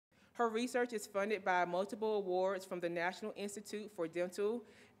Her research is funded by multiple awards from the National Institute for Dental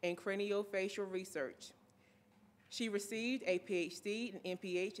and Craniofacial Research. She received a PhD and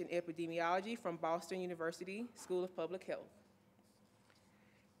MPH in epidemiology from Boston University School of Public Health.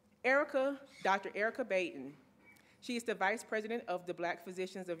 Dr. Erica Baiden. She is the Vice President of the Black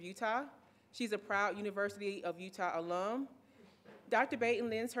Physicians of Utah. She's a proud University of Utah alum. Dr.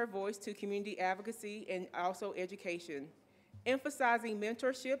 Baiden lends her voice to community advocacy and also education, emphasizing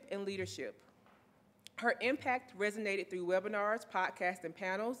mentorship and leadership. Her impact resonated through webinars, podcasts, and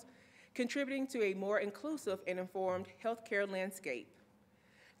panels, contributing to a more inclusive and informed healthcare landscape.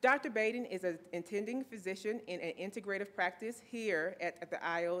 Dr. Baiden is an attending physician in an integrative practice here at the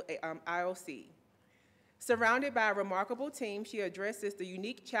IOC. Surrounded by a remarkable team, she addresses the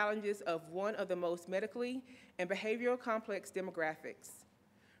unique challenges of one of the most medically and behavioral complex demographics.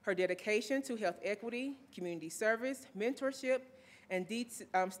 Her dedication to health equity, community service, mentorship, and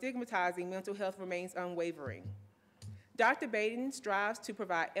destigmatizing mental health remains unwavering. Dr. Baiden strives to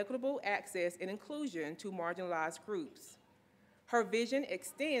provide equitable access and inclusion to marginalized groups. Her vision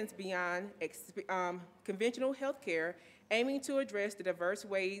extends beyond conventional healthcare, aiming to address the diverse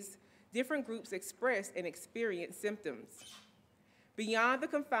ways different groups express and experience symptoms. Beyond the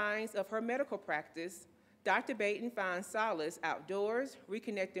confines of her medical practice, Dr. Baiden finds solace outdoors,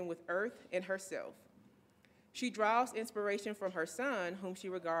 reconnecting with Earth and herself. She draws inspiration from her son, whom she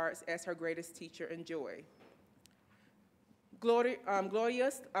regards as her greatest teacher and joy. Gloria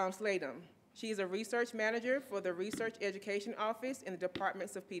Slattum. She is a research manager for the Research Education Office in the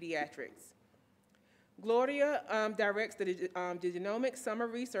Departments of Pediatrics. Gloria directs the Genomic Summer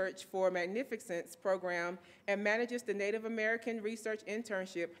Research for Magnificence program and manages the Native American Research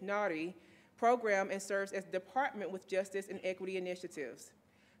Internship, NAUTI, program and serves as the department with Justice and Equity initiatives.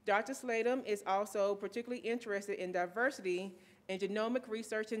 Dr. Slattum is also particularly interested in diversity and genomic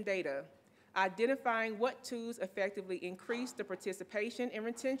research and data, identifying what tools effectively increase the participation and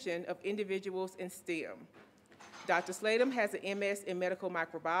retention of individuals in STEM. Dr. Slattum has an MS in medical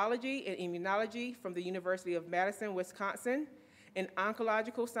microbiology and immunology from the University of Madison, Wisconsin, and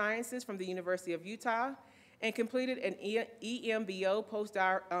oncological sciences from the University of Utah, and completed an EMBO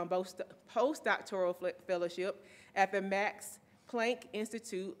postdoctoral fellowship at the Max Planck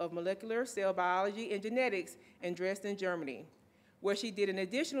Institute of Molecular Cell Biology and Genetics in Dresden, Germany, where she did an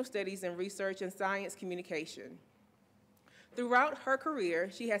additional studies in research and science communication. Throughout her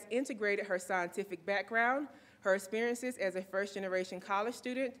career, she has integrated her scientific background, her experiences as a first-generation college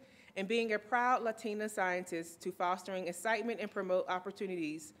student, and being a proud Latina scientist to fostering excitement and promote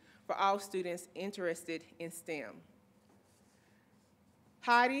opportunities for all students interested in STEM.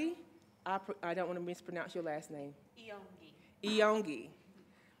 Heidi, I don't want to mispronounce your last name. Iongi.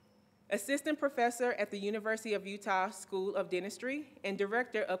 Assistant professor at the University of Utah School of Dentistry and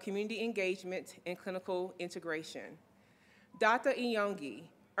director of community engagement and clinical integration. Dr. Iongi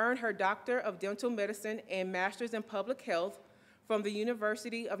earned her Doctor of Dental Medicine and Master's in Public Health from the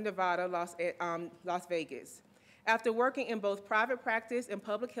University of Nevada, Las Vegas. After working in both private practice and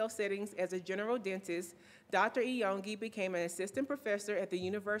public health settings as a general dentist, Dr. Iongi became an assistant professor at the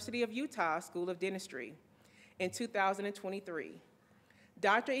University of Utah School of Dentistry in 2023.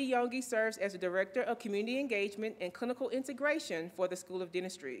 Dr. Iongi serves as the Director of Community Engagement and Clinical Integration for the School of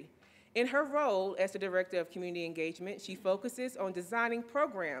Dentistry. In her role as the Director of Community Engagement, she focuses on designing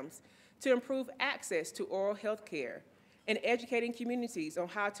programs to improve access to oral health care and educating communities on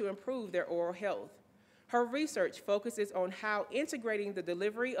how to improve their oral health. Her research focuses on how integrating the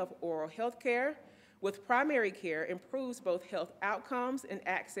delivery of oral health care with primary care improves both health outcomes and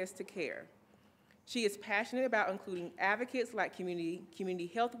access to care. She is passionate about including advocates like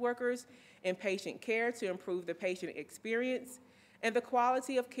community health workers in patient care to improve the patient experience and the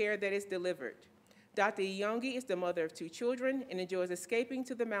quality of care that is delivered. Dr. Iongi is the mother of 2 children and enjoys escaping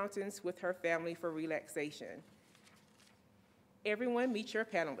to the mountains with her family for relaxation. Everyone, meet your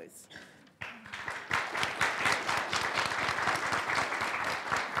panelists.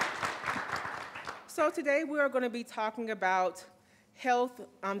 So today we are going to be talking about health,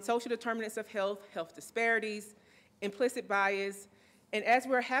 social determinants of health, health disparities, implicit bias. And as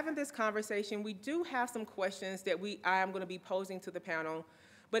we're having this conversation, we do have some questions that I am going to be posing to the panel,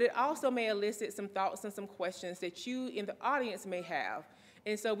 but it also may elicit some thoughts and some questions that you in the audience may have.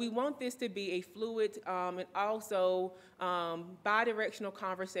 And so we want this to be a fluid and also bi-directional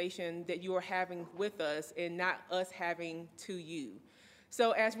conversation that you are having with us and not us having to you.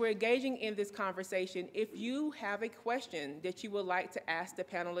 So as we're engaging in this conversation, if you have a question that you would like to ask the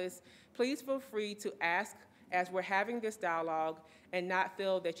panelists, please feel free to ask as we're having this dialogue and not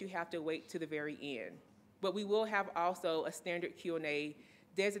feel that you have to wait to the very end. But we will have also a standard Q&A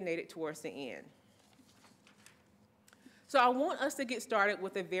designated towards the end. So I want us to get started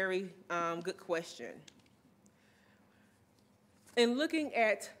with a very good question. In looking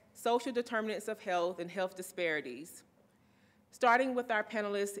at social determinants of health and health disparities, starting with our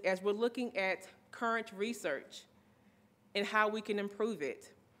panelists as we're looking at current research and how we can improve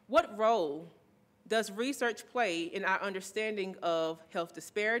it, what role does research play in our understanding of health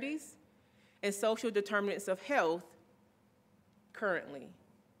disparities and social determinants of health currently?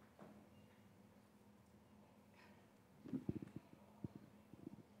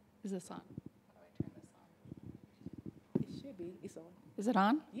 Is this on? How do I turn this on? It should be. It's on. Is it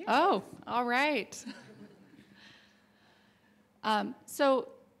on? Yes. Oh, all right. So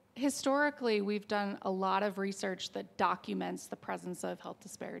historically, we've done a lot of research that documents the presence of health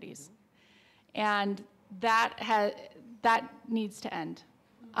disparities. And that needs to end.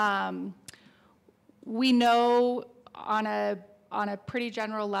 We know on a pretty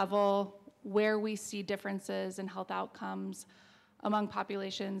general level where we see differences in health outcomes among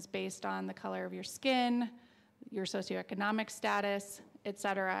populations based on the color of your skin, your socioeconomic status, et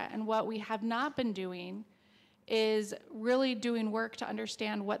cetera. And what we have not been doing is really doing work to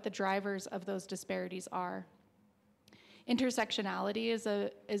understand what the drivers of those disparities are. Intersectionality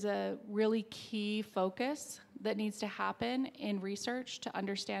is a really key focus that needs to happen in research to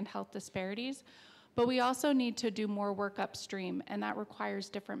understand health disparities, but we also need to do more work upstream, and that requires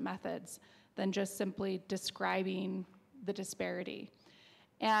different methods than just simply describing the disparity.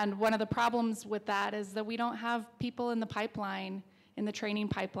 And one of the problems with that is that we don't have people in the pipeline, in the training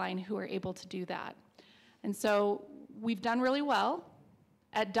pipeline, who are able to do that. And so we've done really well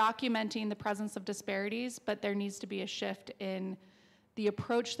at documenting the presence of disparities, but there needs to be a shift in the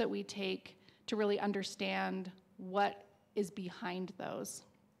approach that we take to really understand what is behind those.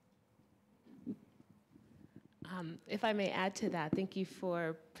 If I may add to that, thank you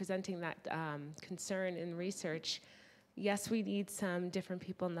for presenting that concern in research. Yes, we need some different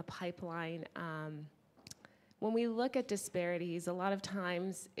people in the pipeline. When we look at disparities, a lot of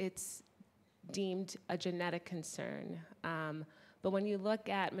times it's deemed a genetic concern. But when you look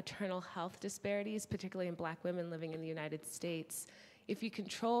at maternal health disparities, particularly in Black women living in the United States, if you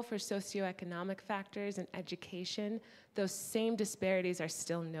control for socioeconomic factors and education, those same disparities are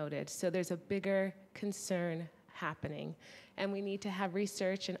still noted. So there's a bigger concern happening, and we need to have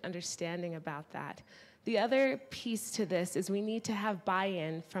research and understanding about that. The other piece to this is we need to have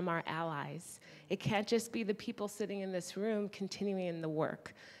buy-in from our allies. It can't just be the people sitting in this room continuing in the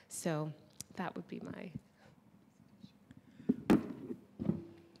work. So that would be my...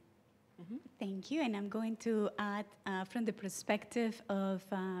 Thank you, and I'm going to add from the perspective of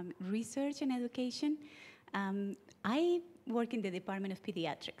research and education. I work in the Department of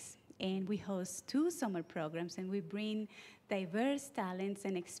Pediatrics, and we host 2 summer programs, and we bring diverse talents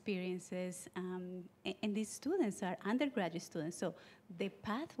and experiences, and these students are undergraduate students, so the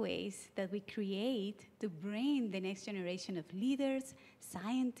pathways that we create to bring the next generation of leaders,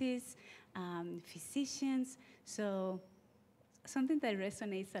 scientists, physicians, so something that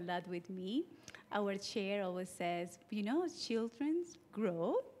resonates a lot with me, our chair always says, you know, children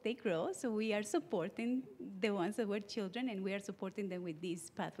grow, they grow, so we are supporting the ones that were children, and we are supporting them with these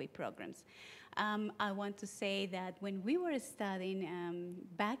pathway programs. I want to say that when we were studying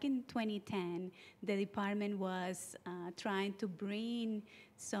back in 2010, the department was trying to bring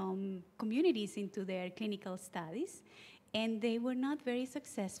some communities into their clinical studies, and they were not very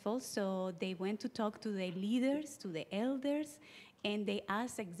successful, so they went to talk to the leaders, to the elders, and they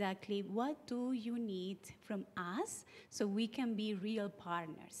asked exactly, what do you need from us so we can be real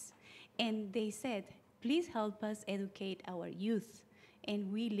partners? And they said, please help us educate our youth.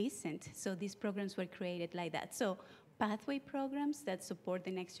 And we listened, so these programs were created like that. So pathway programs that support the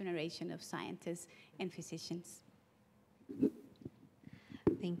next generation of scientists and physicians.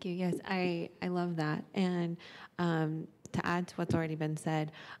 Thank you. Yes, I love that. And to add to what's already been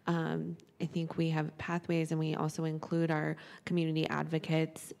said, I think we have pathways, and we also include our community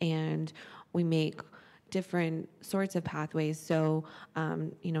advocates, and we make different sorts of pathways. So,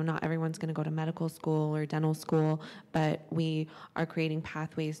 you know, not everyone's going to go to medical school or dental school, but we are creating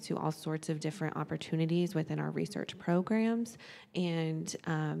pathways to all sorts of different opportunities within our research programs, and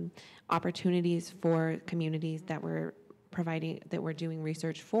opportunities for communities that we're doing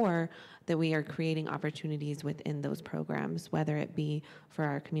research for, that we are creating opportunities within those programs, whether it be for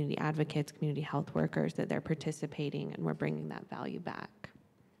our community advocates, community health workers, that they're participating and we're bringing that value back.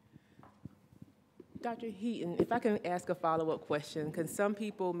 Dr. Heaton, if I can ask a follow-up question, because some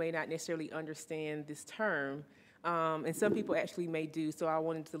people may not necessarily understand this term, and some people actually may do, so I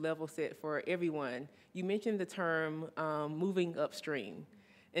wanted to level set for everyone. You mentioned the term moving upstream.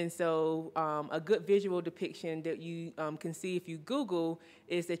 And so a good visual depiction that you can see if you Google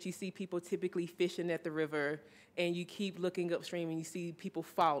is that you see people typically fishing at the river, and you keep looking upstream and you see people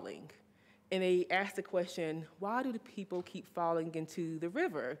falling. And they ask the question, why do the people keep falling into the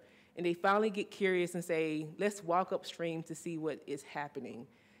river? And they finally get curious and say, let's walk upstream to see what is happening.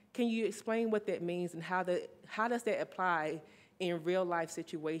 Can you explain what that means, and how does that apply in real life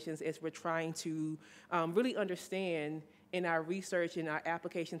situations as we're trying to really understand in our research and our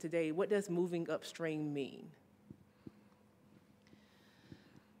application today, what does moving upstream mean?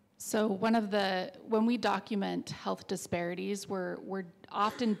 So when we document health disparities, we're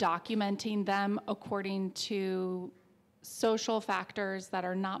often documenting them according to social factors that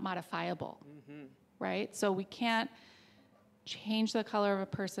are not modifiable, right? So we can't change the color of a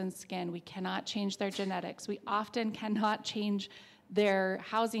person's skin. We cannot change their genetics. We often cannot change their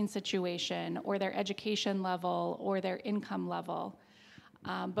housing situation or their education level or their income level.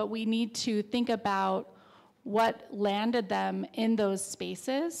 But we need to think about what landed them in those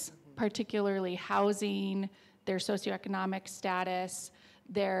spaces, particularly housing, their socioeconomic status,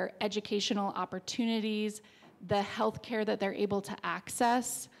 their educational opportunities, the healthcare that they're able to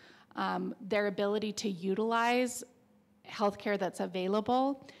access, their ability to utilize healthcare that's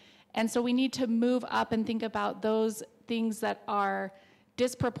available. And so we need to move up and think about those things that are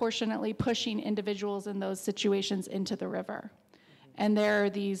disproportionately pushing individuals in those situations into the river. And there are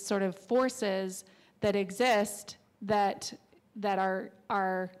these sort of forces that exist that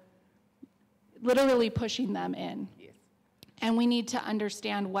are literally pushing them in. Yes. And we need to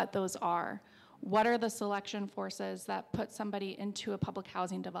understand what those are. What are the selection forces that put somebody into a public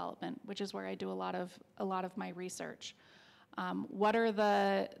housing development, which is where I do a lot of my research. What are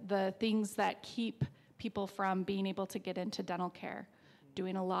the things that keep people from being able to get into dental care?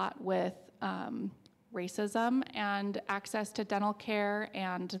 Doing a lot with racism and access to dental care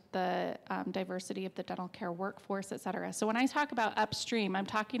and the diversity of the dental care workforce, et cetera. So when I talk about upstream, I'm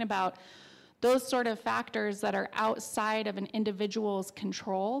talking about those sort of factors that are outside of an individual's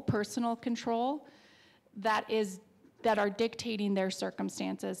control, personal control, that are dictating their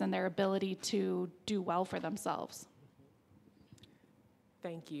circumstances and their ability to do well for themselves.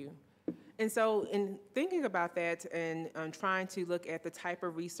 Thank you. And so in thinking about that and trying to look at the type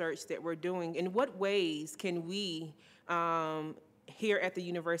of research that we're doing, in what ways can we here at the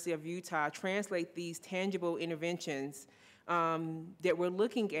University of Utah translate these tangible interventions that we're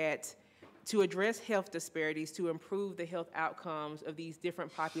looking at to address health disparities, to improve the health outcomes of these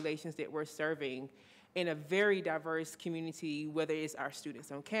different populations that we're serving in a very diverse community, whether it's our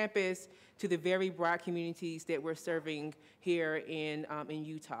students on campus, to the very broad communities that we're serving here in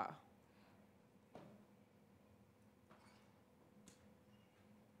Utah?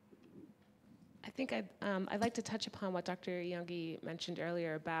 I think I'd like to touch upon what Dr. Iongi mentioned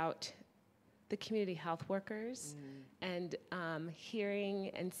earlier about the community health workers and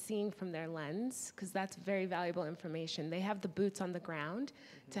hearing and seeing from their lens, because that's very valuable information. They have the boots on the ground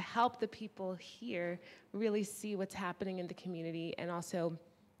to help the people here really see what's happening in the community and also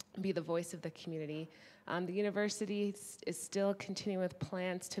be the voice of the community. The university is still continuing with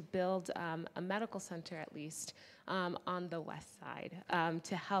plans to build a medical center, at least, on the west side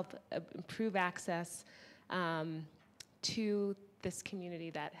to help improve access to this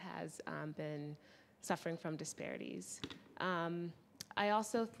community that has been suffering from disparities. I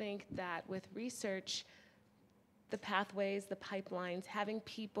also think that with research, the pathways, the pipelines, having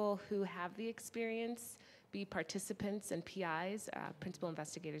people who have the experience be participants and PIs, principal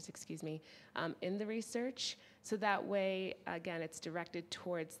investigators, in the research, so that way, again, it's directed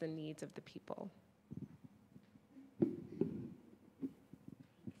towards the needs of the people.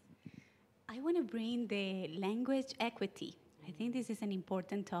 I want to bring the language equity. I think this is an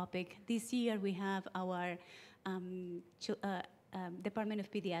important topic. This year we have our Department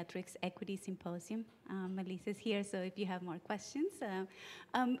of Pediatrics Equity Symposium. Melissa's here, so if you have more questions.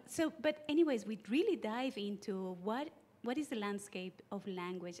 But anyways, we really dive into what is the landscape of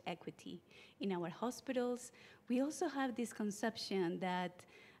language equity in our hospitals. We also have this conception that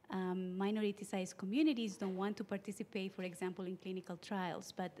minority-sized communities don't want to participate, for example, in clinical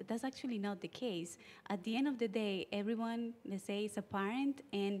trials, but that's actually not the case. At the end of the day, everyone, let's say, is a parent,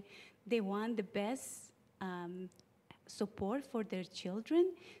 and they want the best support for their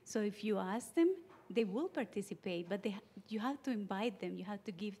children. So if you ask them, they will participate, but you have to invite them. You have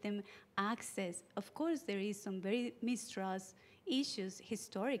to give them access. Of course, there is some very mistrust issues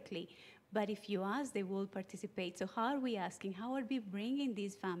historically, but if you ask, they will participate. So how are we asking? How are we bringing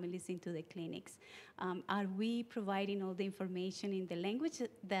these families into the clinics? Are we providing all the information in the language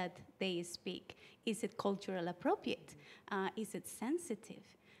that they speak? Is it cultural appropriate? Is it sensitive?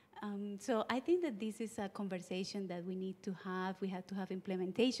 So I think that this is a conversation that we need to have. We have to have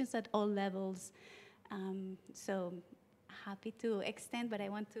implementations at all levels. So happy to extend, but I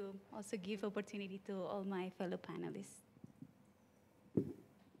want to also give opportunity to all my fellow panelists.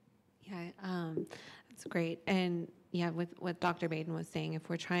 Yeah, that's great. And yeah, with what Dr. Baiden was saying, if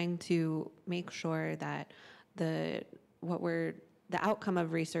we're trying to make sure that the outcome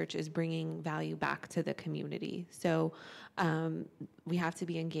of research is bringing value back to the community. So we have to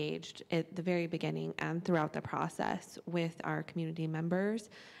be engaged at the very beginning and throughout the process with our community members,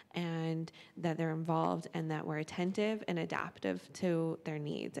 and that they're involved and that we're attentive and adaptive to their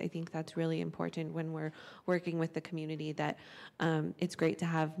needs. I think that's really important when we're working with the community, that it's great to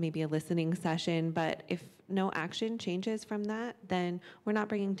have maybe a listening session, but if no action changes from that, then we're not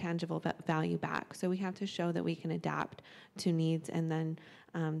bringing tangible value back. So we have to show that we can adapt to needs, and then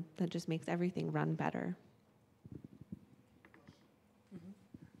that just makes everything run better.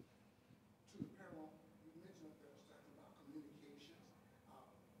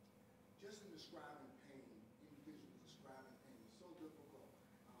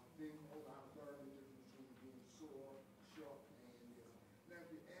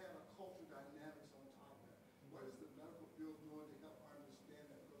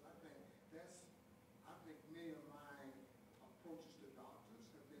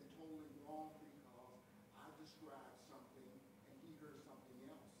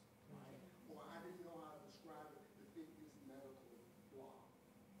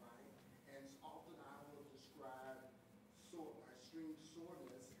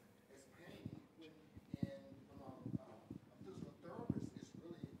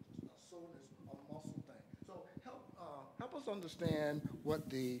 Help us understand what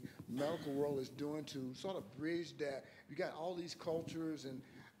the medical world is doing to sort of bridge that. You got all these cultures, and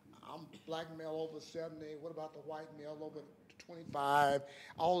I'm black male over 70. What about the white male over 25?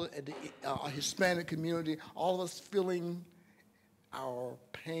 All the Hispanic community, all of us feeling our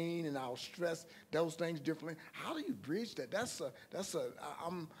pain and our stress, those things differently. How do you bridge that?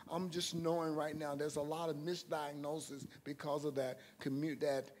 I'm just knowing right now there's a lot of misdiagnosis because of that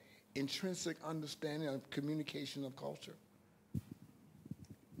intrinsic understanding of communication of culture.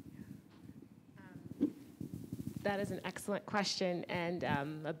 That is an excellent question and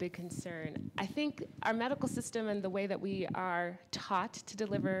a big concern. I think our medical system and the way that we are taught to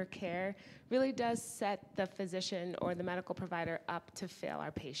deliver care really does set the physician or the medical provider up to fail our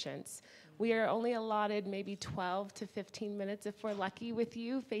patients. We are only allotted maybe 12 to 15 minutes, if we're lucky, with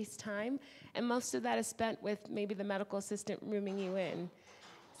you, FaceTime, and most of that is spent with maybe the medical assistant rooming you in.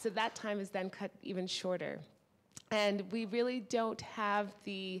 So that time is then cut even shorter. And we really don't have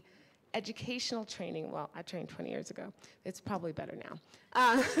the educational training. Well, I trained 20 years ago. It's probably better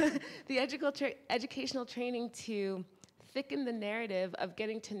now. The educational training to thicken the narrative of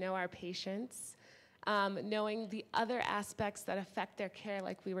getting to know our patients, knowing the other aspects that affect their care,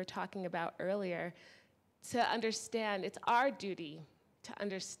 like we were talking about earlier, to understand it's our duty to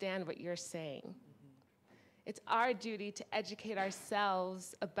understand what you're saying. It's our duty to educate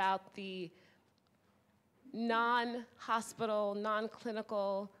ourselves about the non-hospital,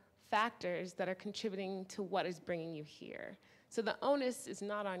 non-clinical factors that are contributing to what is bringing you here. So the onus is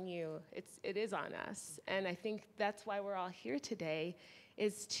not on you, it is on us. And I think that's why we're all here today,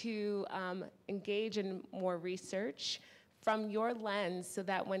 is to engage in more research from your lens, so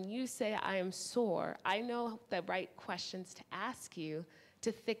that when you say, I am sore, I know the right questions to ask you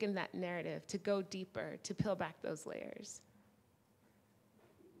to thicken that narrative, to go deeper, to peel back those layers.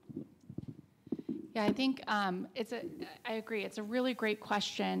 Yeah, I think I agree. It's a really great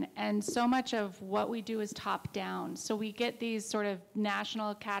question. And so much of what we do is top down. So we get these sort of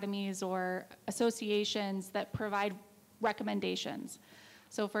national academies or associations that provide recommendations.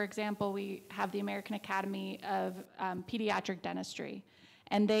 So for example, we have the American Academy of Pediatric Dentistry,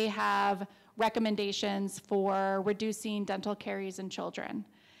 and they have recommendations for reducing dental caries in children.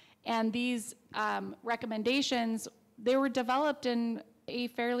 And these recommendations, they were developed in a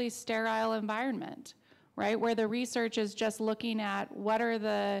fairly sterile environment, right? Where the research is just looking at what are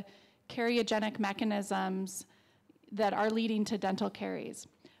the cariogenic mechanisms that are leading to dental caries.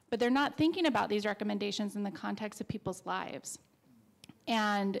 But they're not thinking about these recommendations in the context of people's lives.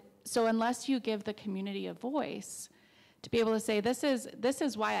 And so unless you give the community a voice to be able to say, this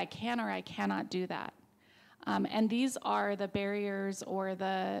is why I can or I cannot do that. And these are the barriers or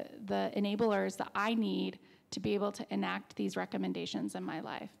the enablers that I need to be able to enact these recommendations in my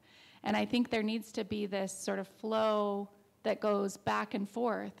life. And I think there needs to be this sort of flow that goes back and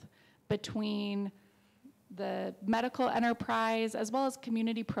forth between the medical enterprise as well as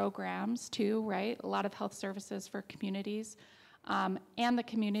community programs too, right? A lot of health services for communities, and the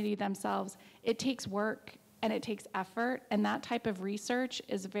community themselves, it takes work and it takes effort, and that type of research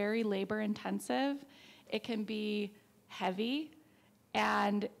is very labor intensive. It can be heavy,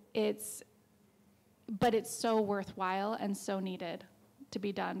 and but it's so worthwhile and so needed to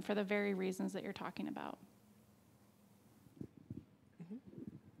be done for the very reasons that you're talking about.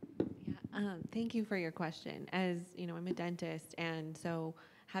 Thank you for your question. As you know, I'm a dentist, and so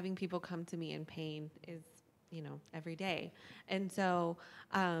having people come to me in pain is, every day. And so,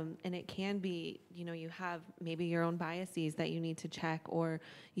 and it can be, you have maybe your own biases that you need to check, or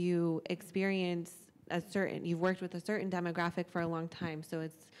you experience you've worked with a certain demographic for a long time. So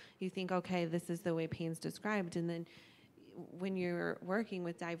you think, okay, this is the way pain's described. And then when you're working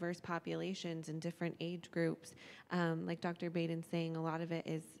with diverse populations and different age groups, like Dr. Baiden's saying, a lot of it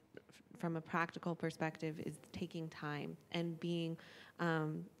is, from a practical perspective, is taking time and being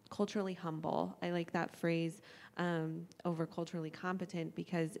culturally humble. I like that phrase, over culturally competent,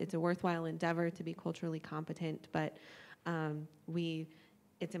 because it's a worthwhile endeavor to be culturally competent, but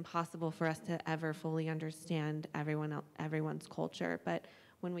it's impossible for us to ever fully understand everyone's culture. But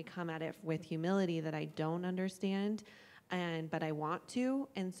when we come at it with humility that I don't understand, but I want to,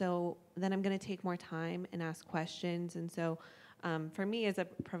 and so then I'm going to take more time and ask questions. And so for me as a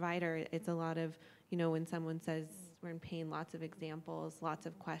provider, it's a lot of, when someone says we're in pain, lots of examples, lots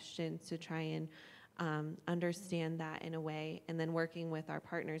of questions to try and understand that in a way, and then working with our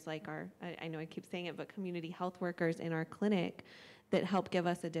partners, like I know I keep saying it, but community health workers in our clinic that help give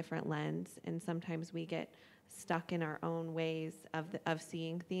us a different lens. And sometimes we get stuck in our own ways of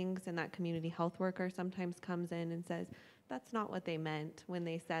seeing things, and that community health worker sometimes comes in and says, that's not what they meant when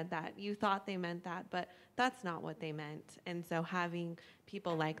they said that. You thought they meant that, but that's not what they meant. And so having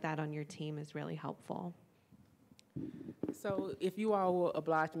people like that on your team is really helpful. So if you all will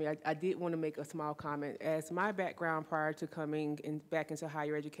oblige me, I did want to make a small comment. As my background prior to coming back into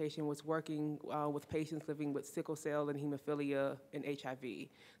higher education was working with patients living with sickle cell and hemophilia and HIV.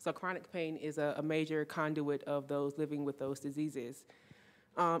 So chronic pain is a major conduit of those living with those diseases.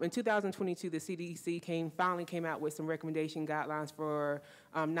 In 2022, the CDC finally came out with some recommendation guidelines for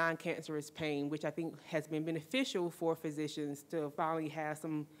non-cancerous pain, which I think has been beneficial for physicians to finally have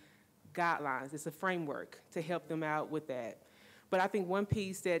some guidelines. It's a framework to help them out with that. But I think one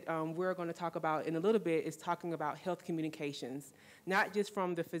piece that we're going to talk about in a little bit is talking about health communications, not just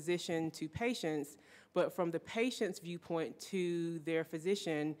from the physician to patients, but from the patient's viewpoint to their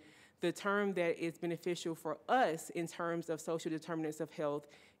physician. The term that is beneficial for us in terms of social determinants of health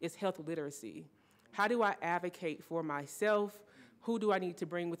is health literacy. How do I advocate for myself? Who do I need to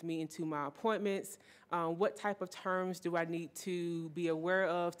bring with me into my appointments? What type of terms do I need to be aware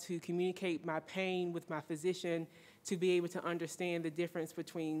of to communicate my pain with my physician, to be able to understand the difference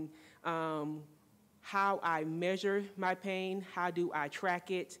between how I measure my pain, how do I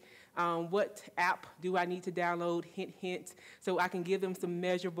track it, what app do I need to download, hint, hint, so I can give them some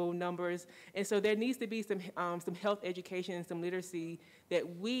measurable numbers. And so there needs to be some health education and some literacy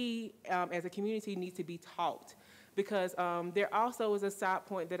that we as a community need to be taught. Because there also is a side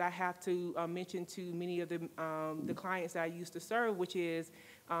point that I have to mention to many of the clients that I used to serve, which is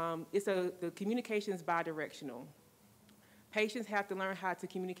the communication is bidirectional. Patients have to learn how to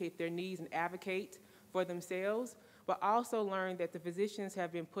communicate their needs and advocate for themselves, but also learn that the physicians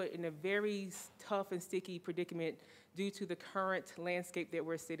have been put in a very tough and sticky predicament due to the current landscape that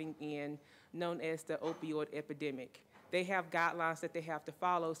we're sitting in, known as the opioid epidemic. They have guidelines that they have to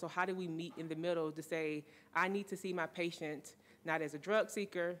follow, so how do we meet in the middle to say, I need to see my patient not as a drug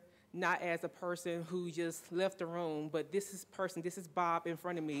seeker, not as a person who just left the room, but this is Bob in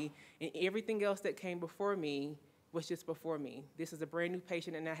front of me, and everything else that came before me was just before me. This is a brand new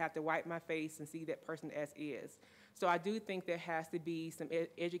patient, and I have to wipe my face and see that person as is. So I do think there has to be some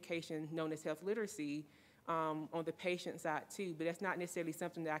education known as health literacy on the patient side too, but that's not necessarily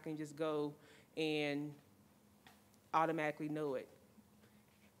something that I can just go and automatically know it.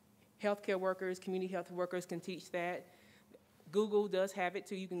 Healthcare workers, community health workers can teach that. Google does have it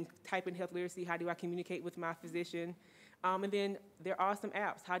too. You can type in health literacy, how do I communicate with my physician? And then there are some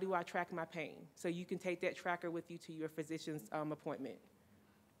apps, how do I track my pain? So you can take that tracker with you to your physician's appointment.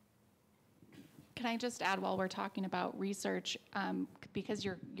 Can I just add while we're talking about research, because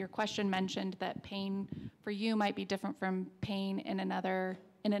your question mentioned that pain for you might be different from pain in another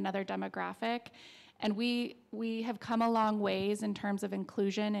demographic. And we have come a long ways in terms of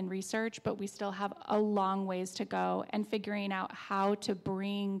inclusion and research, but we still have a long ways to go and figuring out how to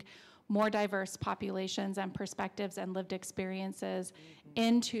bring more diverse populations and perspectives and lived experiences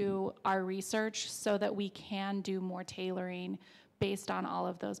into our research so that we can do more tailoring based on all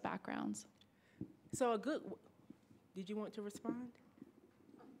of those backgrounds. So Did you want to respond?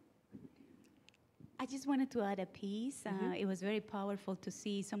 I just wanted to add a piece. It was very powerful to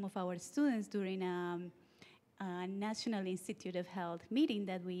see some of our students during a National Institute of Health meeting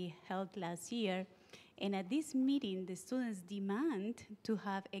that we held last year. And at this meeting, the students demand to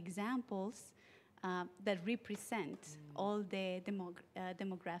have examples that represent all the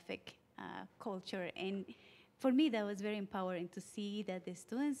demographic culture. And for me, that was very empowering to see that the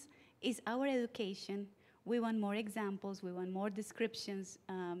students is our education. We want more examples. We want more descriptions.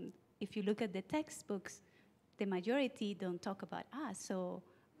 If you look at the textbooks, the majority don't talk about us. So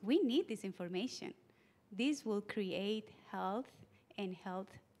we need this information. This will create health and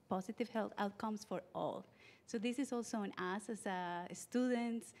positive health outcomes for all. So this is also on us as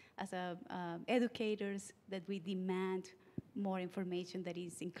students, as educators, that we demand more information that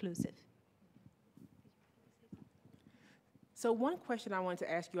is inclusive. So one question I wanted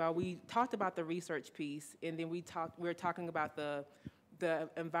to ask you all, we talked about the research piece, and then we were talking about the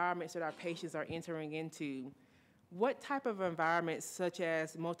environments that our patients are entering into. What type of environments, such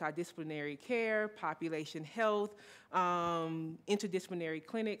as multidisciplinary care, population health, interdisciplinary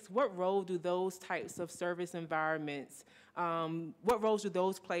clinics, what role do those types of service environments, what roles do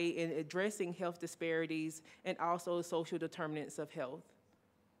those play in addressing health disparities and also social determinants of health?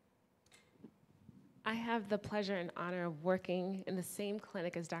 I have the pleasure and honor of working in the same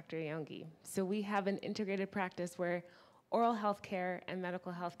clinic as Dr. Iongi. So we have an integrated practice where oral health care and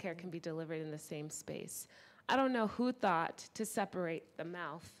medical health care can be delivered in the same space. I don't know who thought to separate the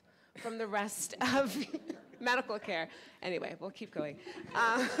mouth from the rest of medical care. Anyway, we'll keep going.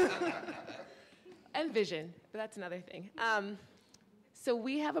 And vision, but that's another thing. So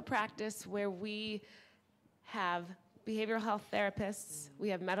we have a practice where we have behavioral health therapists, we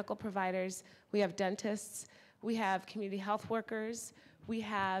have medical providers, we have dentists, we have community health workers, we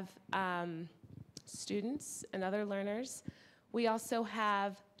have students and other learners. We also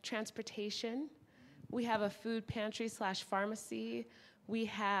have transportation. We have a food pantry / pharmacy. We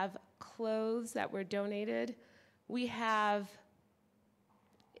have clothes that were donated. We have,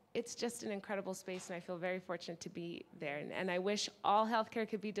 it's just an incredible space, and I feel very fortunate to be there. And I wish all healthcare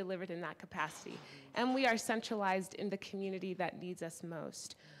could be delivered in that capacity. And we are centralized in the community that needs us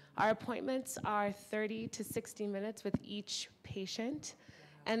most. Our appointments are 30 to 60 minutes with each patient.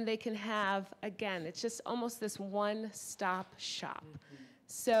 And they can have, again, it's just almost this one-stop shop.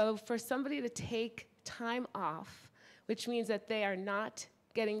 So for somebody to take time off, which means that they are not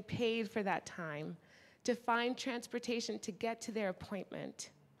getting paid for that time, to find transportation to get to their appointment,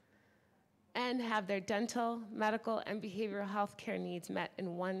 and have their dental, medical, and behavioral health care needs met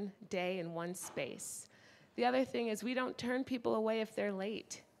in one day in one space. The other thing is we don't turn people away if they're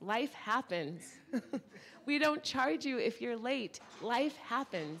late. Life happens. We don't charge you if you're late. Life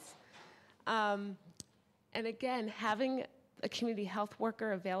happens. And again, having a community health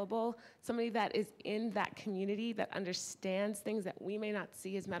worker available, somebody that is in that community that understands things that we may not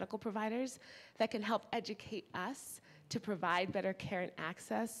see as medical providers, that can help educate us to provide better care and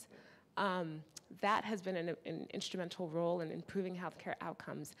access, that has been an instrumental role in improving healthcare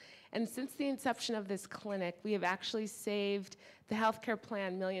outcomes. And since the inception of this clinic, we have actually saved the healthcare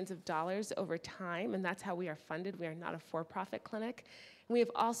plan millions of dollars over time, and that's how we are funded. We are not a for-profit clinic. And we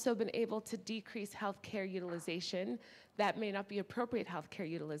have also been able to decrease healthcare utilization that may not be appropriate healthcare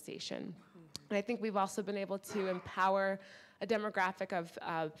utilization. And I think we've also been able to empower a demographic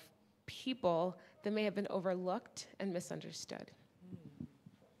of people that may have been overlooked and misunderstood.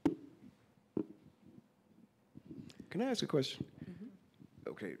 Can I ask a question?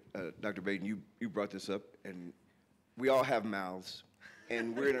 Okay, Dr. Baiden, you brought this up, and we all have mouths,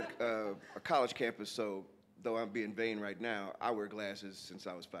 and we're in a college campus, so though I'm being vain right now, I wear glasses since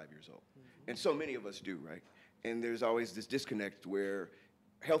I was 5 years old. And so many of us do, right? And there's always this disconnect where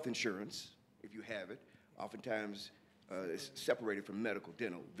health insurance, if you have it, oftentimes is separated from medical,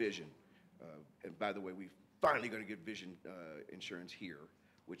 dental, vision. And by the way, we're finally going to get vision insurance here,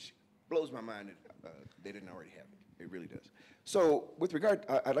 which blows my mind that they didn't already have it. It really does. So with regard,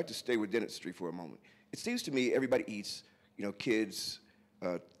 I'd like to stay with dentistry for a moment. It seems to me everybody eats, kids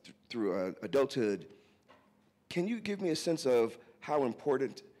through adulthood. Can you give me a sense of how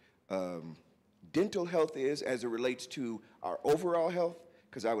important dental health is as it relates to our overall health?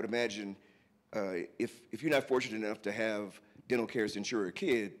 Because I would imagine if you're not fortunate enough to have dental care to insure a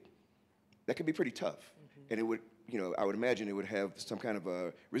kid, that could be pretty tough. And it would, I would imagine it would have some kind of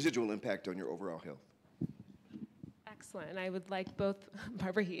a residual impact on your overall health. Excellent, and I would like both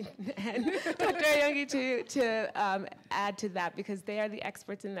Barbara Heaton and Dr. Iongi to add to that, because they are the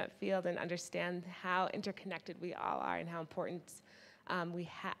experts in that field and understand how interconnected we all are and how important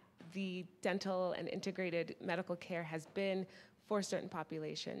the dental and integrated medical care has been for certain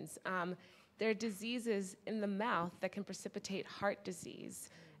populations. There are diseases in the mouth that can precipitate heart disease,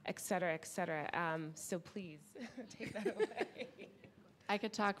 et cetera, et cetera. So please, take that away. I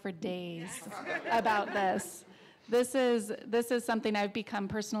could talk for days about this. This is something I've become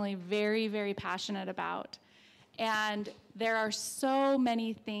personally very, very passionate about. And there are so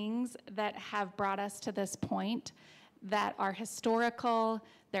many things that have brought us to this point that are historical,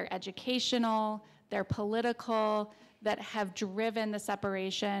 they're educational, they're political, that have driven the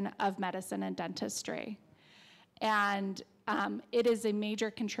separation of medicine and dentistry. And it is a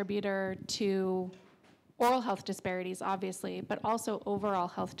major contributor to oral health disparities, obviously, but also overall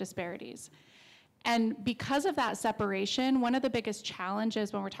health disparities. And because of that separation, one of the biggest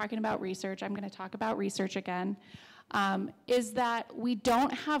challenges when we're talking about research, I'm going to talk about research again, is that we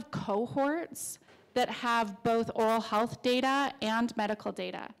don't have cohorts that have both oral health data and medical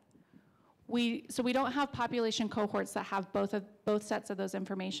data. So we don't have population cohorts that have both sets of those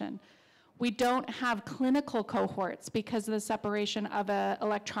information. We don't have clinical cohorts because of the separation of an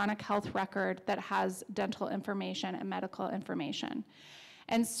electronic health record that has dental information and medical information.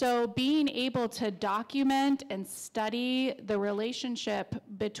 And so being able to document and study the relationship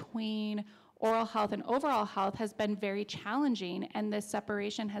between oral health and overall health has been very challenging, and this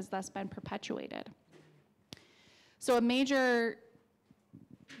separation has thus been perpetuated. So a major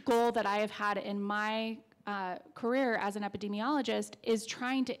goal that I have had in my career as an epidemiologist is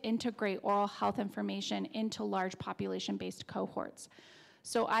trying to integrate oral health information into large population-based cohorts.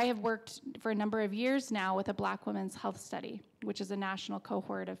 So I have worked for a number of years now with a Black Women's Health Study, which is a national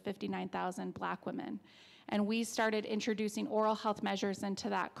cohort of 59,000 Black women. And we started introducing oral health measures into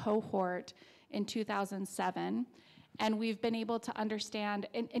that cohort in 2007. And we've been able to understand,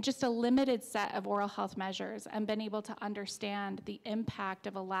 in just a limited set of oral health measures, and been able to understand the impact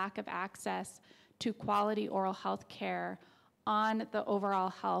of a lack of access to quality oral health care on the overall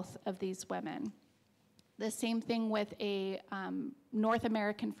health of these women. The same thing with a North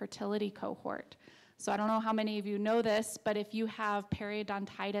American fertility cohort. So I don't know how many of you know this, but if you have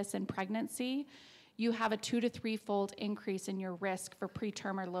periodontitis in pregnancy, you have a 2 to 3-fold increase in your risk for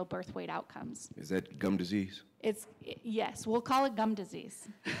preterm or low birth weight outcomes. Is that gum disease? Yes, we'll call it gum disease.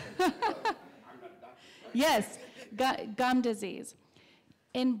 Yes, gum disease.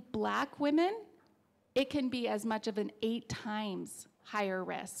 In Black women, it can be as much of an 8 times higher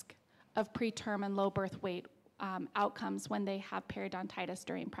risk of preterm and low birth weight outcomes when they have periodontitis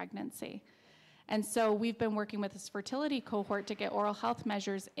during pregnancy. And so we've been working with this fertility cohort to get oral health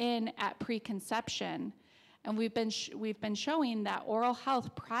measures in at preconception. And we've been showing that oral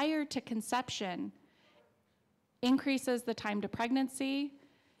health prior to conception increases the time to pregnancy,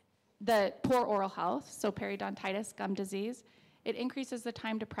 the poor oral health, so periodontitis, gum disease. It increases the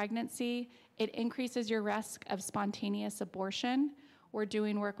time to pregnancy. It increases your risk of spontaneous abortion. We're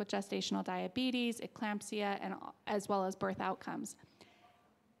doing work with gestational diabetes, eclampsia, and as well as birth outcomes.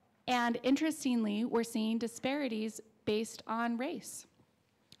 And interestingly, we're seeing disparities based on race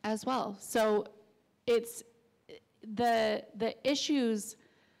as well. So it's the issues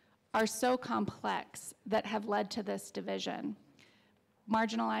are so complex that have led to this division.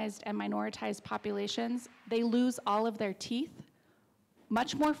 Marginalized and minoritized populations, they lose all of their teeth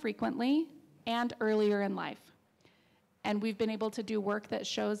much more frequently and earlier in life. And we've been able to do work that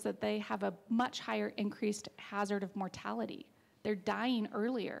shows that they have a much higher increased hazard of mortality. They're dying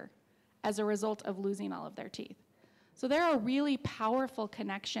earlier as a result of losing all of their teeth. So there are really powerful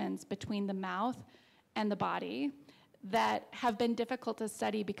connections between the mouth and the body that have been difficult to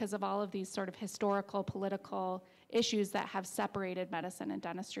study because of all of these sort of historical, political issues that have separated medicine and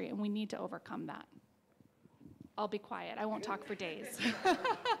dentistry, and we need to overcome that. I'll be quiet. I won't talk for days.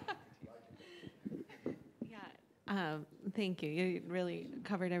 Thank you. You really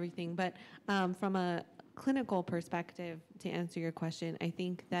covered everything. But from a clinical perspective, to answer your question, I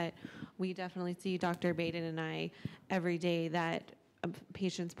think that we definitely see Dr. Baiden and I every day that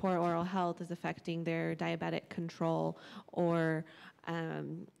patients' poor oral health is affecting their diabetic control or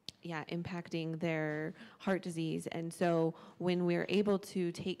impacting their heart disease. And so when we're able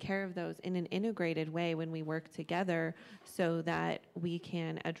to take care of those in an integrated way, when we work together so that we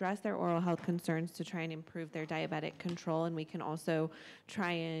can address their oral health concerns to try and improve their diabetic control, and we can also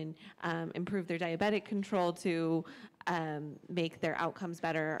try and improve their diabetic control to make their outcomes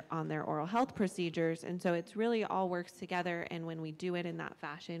better on their oral health procedures. And so it's really all works together, and when we do it in that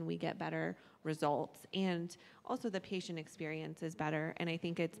fashion, we get better results. And also the patient experience is better. And I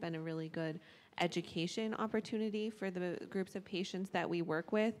think it's been a really good education opportunity for the groups of patients that we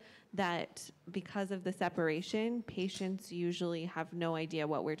work with, that because of the separation, patients usually have no idea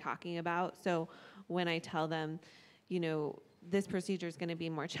what we're talking about. So when I tell them, you know, this procedure is going to be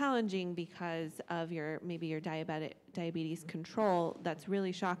more challenging because of maybe your diabetes control, that's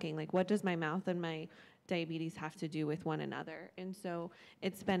really shocking. Like, what does my mouth and my diabetes have to do with one another? And so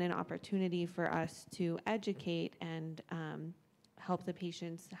it's been an opportunity for us to educate and help the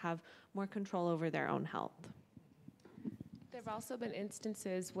patients have more control over their own health. There have also been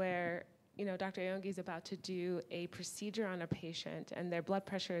instances where, you know, Dr. Iongi is about to do a procedure on a patient and their blood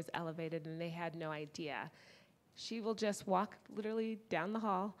pressure is elevated and they had no idea. She will just walk literally down the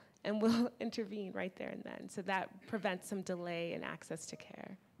hall and will intervene right there and then. So that prevents some delay in access to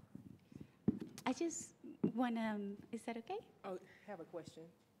care. I just want to, is that okay? Oh, I have a question.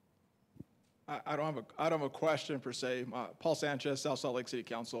 I don't have a question per se. Paul Sanchez, South Salt Lake City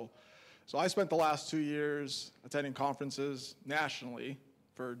Council. So I spent the last 2 years attending conferences nationally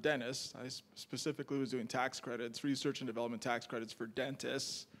for dentists. I specifically was doing tax credits, research and development tax credits for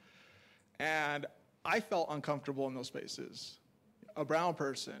dentists. And I felt uncomfortable in those spaces. A brown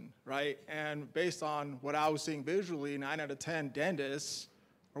person, right? And based on what I was seeing visually, 9 out of 10 dentists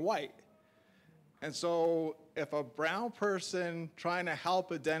are white. And so if a brown person trying to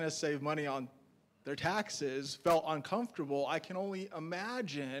help a dentist save money on their taxes felt uncomfortable, I can only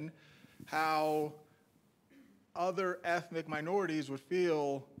imagine how other ethnic minorities would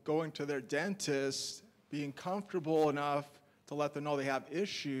feel going to their dentist, being comfortable enough to let them know they have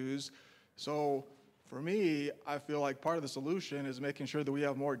issues. So for me, I feel like part of the solution is making sure that we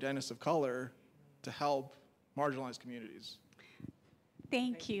have more dentists of color to help marginalized communities.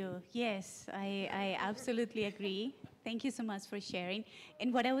 Thank you. Yes, I absolutely agree. Thank you so much for sharing.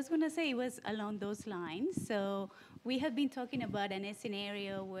 And what I was going to say was along those lines. So we have been talking about a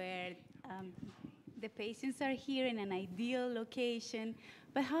scenario where the patients are here in an ideal location,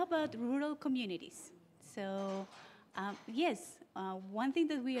 but how about rural communities? So yes, one thing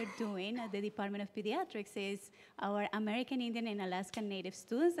that we are doing at the Department of Pediatrics is our American Indian and Alaskan Native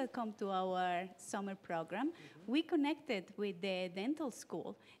students that come to our summer program, we connected with the dental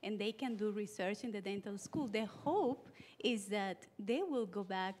school, and they can do research in the dental school. The hope is that they will go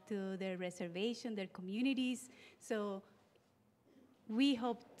back to their reservation, their communities. So we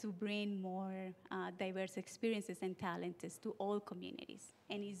hope to bring more diverse experiences and talents to all communities,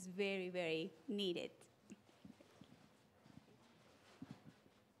 and it's very, very needed.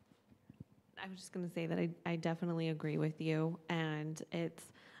 I was just going to say that I definitely agree with you, and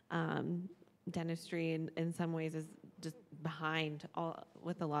it's dentistry in some ways is just behind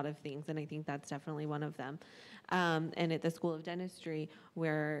with a lot of things, and I think that's definitely one of them. And at the School of Dentistry,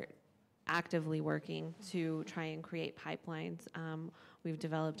 we're actively working to try and create pipelines. We've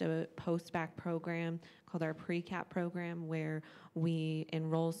developed a post-bac program called our pre-cap program, where we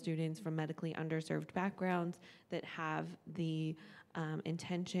enroll students from medically underserved backgrounds that have the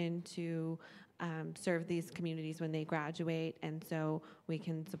intention to serve these communities when they graduate, and so we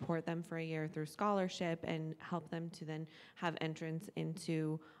can support them for a year through scholarship and help them to then have entrance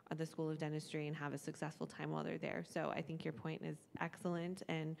into the School of Dentistry and have a successful time while they're there. So I think your point is excellent,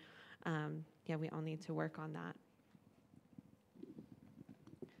 and yeah, we all need to work on that.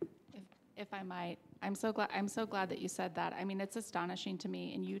 If I might, I'm so glad that you said that. I mean, it's astonishing to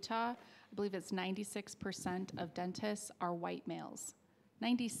me. In Utah, I believe it's 96% of dentists are white males.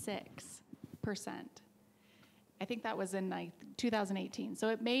 96%. I think that was in like 2018. So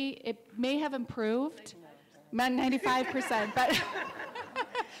it may have improved, 95%, but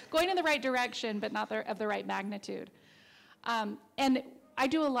going in the right direction, but not of the right magnitude. And I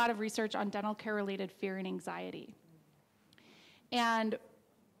do a lot of research on dental care-related fear and anxiety. And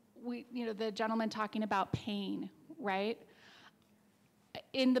the gentleman talking about pain, right?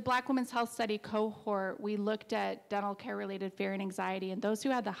 In the Black Women's Health Study cohort, we looked at dental care-related fear and anxiety, and those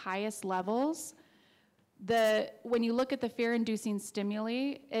who had the highest levels, when you look at the fear-inducing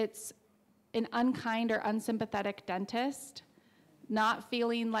stimuli, it's an unkind or unsympathetic dentist, not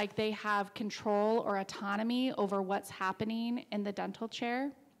feeling like they have control or autonomy over what's happening in the dental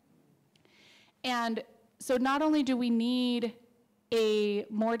chair. And so not only do we need a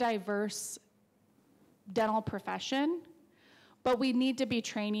more diverse dental profession, but we need to be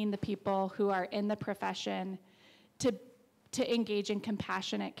training the people who are in the profession to engage in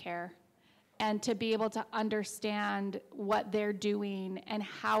compassionate care and to be able to understand what they're doing and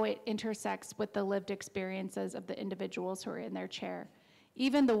how it intersects with the lived experiences of the individuals who are in their chair.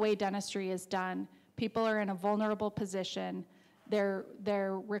 Even the way dentistry is done, people are in a vulnerable position.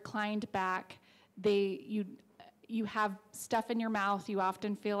 They're reclined back. You have stuff in your mouth. You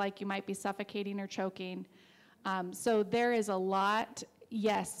often feel like you might be suffocating or choking. So there is a lot.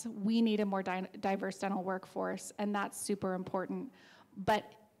 Yes, we need a more diverse dental workforce, and that's super important. But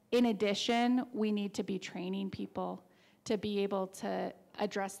in addition, we need to be training people to be able to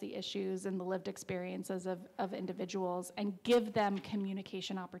address the issues and the lived experiences of individuals and give them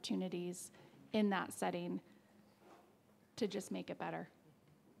communication opportunities in that setting to just make it better.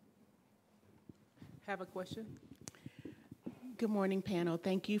 Have a question? Good morning, panel.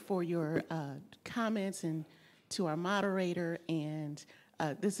 Thank you for your comments, and to our moderator. And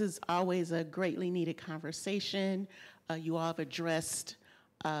this is always a greatly needed conversation. You all have addressed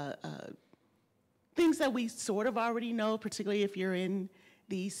things that we sort of already know, particularly if you're in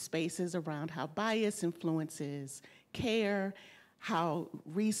these spaces around how bias influences care, how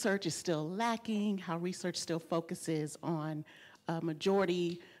research is still lacking, how research still focuses on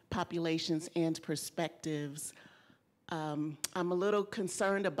majority populations and perspectives. I'm a little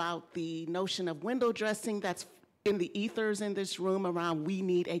concerned about the notion of window dressing that's in the ethers in this room around we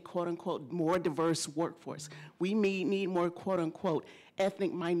need a quote-unquote more diverse workforce. We need more quote-unquote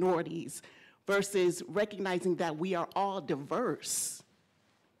ethnic minorities versus recognizing that we are all diverse.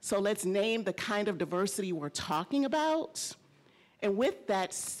 So let's name the kind of diversity we're talking about. And with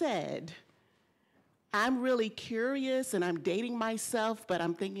that said, I'm really curious, and I'm dating myself, but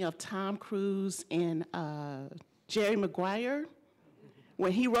I'm thinking of Tom Cruise and Jerry Maguire.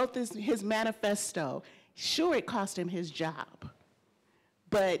 When he wrote his manifesto, sure, it cost him his job.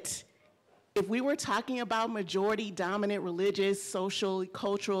 But if we were talking about majority dominant religious, social,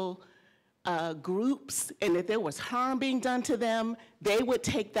 cultural groups, and if there was harm being done to them, they would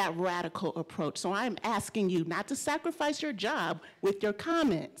take that radical approach. So I'm asking you not to sacrifice your job with your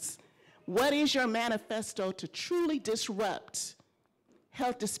comments. What is your manifesto to truly disrupt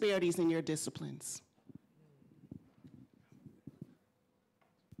health disparities in your disciplines?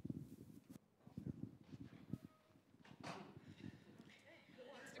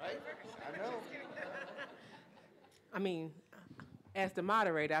 I mean, as the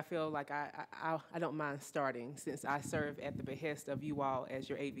moderator, I feel like I don't mind starting since I serve at the behest of you all as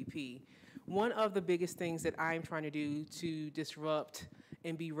your AVP. One of the biggest things that I'm trying to do to disrupt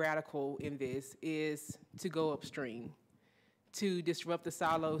and be radical in this is to go upstream, to disrupt the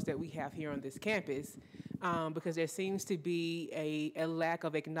silos that we have here on this campus, because there seems to be a lack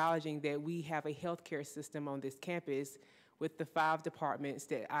of acknowledging that we have a healthcare system on this campus with the 5 departments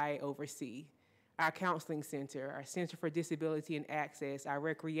that I oversee. Our counseling center, our Center for Disability and Access, our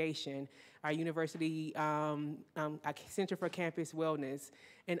recreation, our university our Center for Campus Wellness,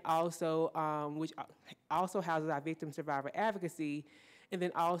 and also, which also houses our victim survivor advocacy, and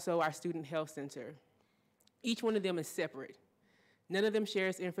then also our student health center. Each one of them is separate. None of them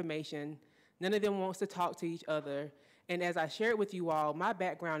shares information. None of them wants to talk to each other. And as I shared with you all, my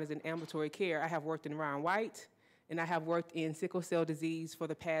background is in ambulatory care. I have worked in Ryan White, and I have worked in sickle cell disease for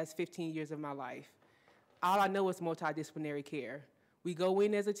the past 15 years of my life. All I know is multidisciplinary care. We go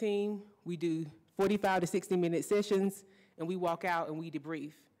in as a team, we do 45 to 60-minute sessions, and we walk out and we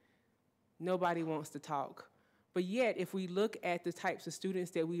debrief. Nobody wants to talk. But yet, if we look at the types of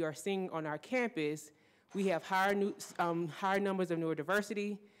students that we are seeing on our campus, we have higher numbers of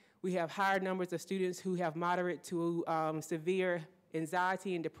neurodiversity, we have higher numbers of students who have moderate to severe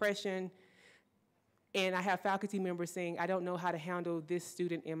anxiety and depression. And I have faculty members saying, I don't know how to handle this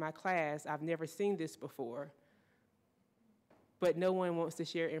student in my class. I've never seen this before. But no one wants to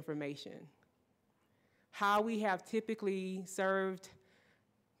share information. How we have typically served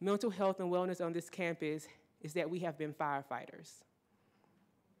mental health and wellness on this campus is that we have been firefighters.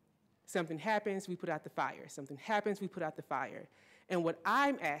 Something happens, we put out the fire. Something happens, we put out the fire. And what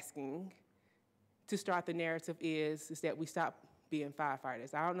I'm asking to start the narrative is that we stop being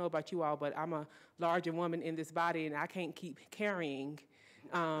firefighters. I don't know about you all, but I'm a larger woman in this body, and I can't keep carrying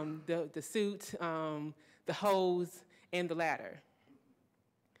the suit, the hose, and the ladder.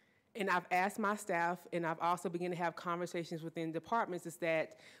 And I've asked my staff, and I've also begun to have conversations within departments, is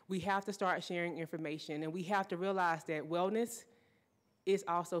that we have to start sharing information, and we have to realize that wellness is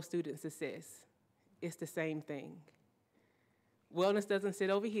also student success. It's the same thing. Wellness doesn't sit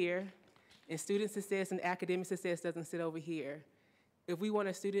over here, and student success and academic success doesn't sit over here. If we want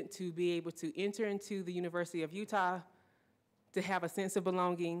a student to be able to enter into the University of Utah, to have a sense of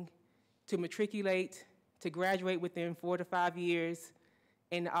belonging, to matriculate, to graduate within 4 to 5 years,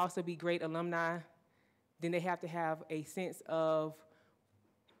 and to also be great alumni, then they have to have a sense of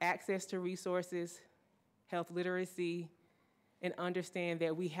access to resources, health literacy, and understand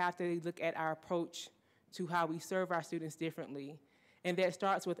that we have to look at our approach to how we serve our students differently. And that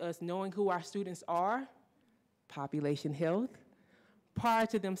starts with us knowing who our students are, population health, prior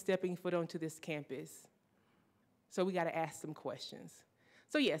to them stepping foot onto this campus. So we gotta ask some questions.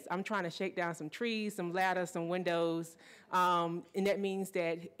 So yes, I'm trying to shake down some trees, some ladders, some windows, and that means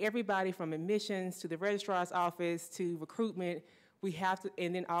that everybody from admissions to the registrar's office to recruitment, we have to,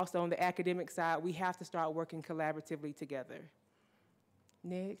 and then also on the academic side, we have to start working collaboratively together.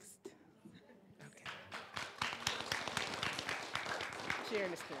 Next. Okay.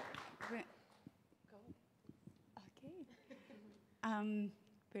 Sharing this corner. Okay.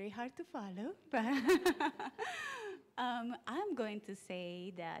 Very hard to follow, but I'm going to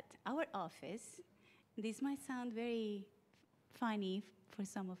say that our office, this might sound very funny for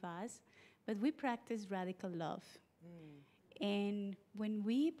some of us, but we practice radical love. And when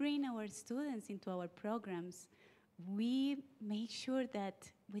we bring our students into our programs, we make sure that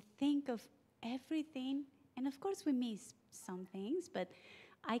we think of everything, and of course we miss some things, but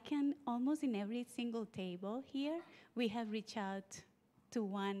I can almost in every single table here, we have reached out to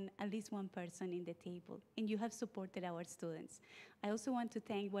at least one person in the table, and you have supported our students. I also want to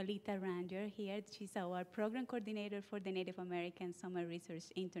thank Walita Ranger here. She's our program coordinator for the Native American Summer Research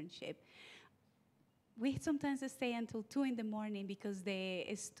Internship. We sometimes stay until 2 in the morning because the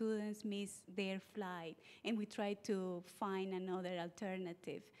students miss their flight, and we try to find another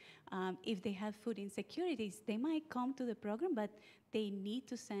alternative. If they have food insecurities, they might come to the program, but they need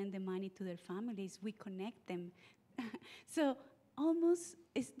to send the money to their families. We connect them. So almost,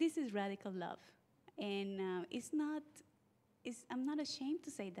 this is radical love. And I'm not ashamed to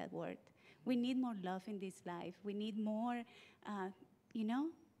say that word. We need more love in this life. We need more,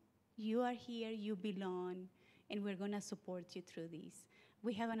 you are here, you belong, and we're gonna support you through this.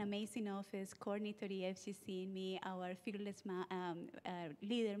 We have an amazing office, coordinator EFCC and me, our fearless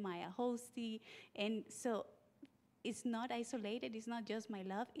leader, Maya Holsty. And so it's not isolated, it's not just my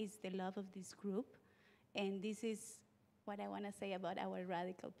love, it's the love of this group. And this is what I wanna say about our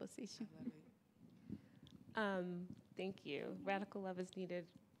radical position. Thank you. Radical love is needed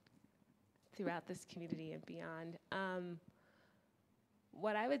throughout this community and beyond.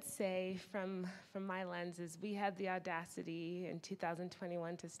 What I would say from my lens is we had the audacity in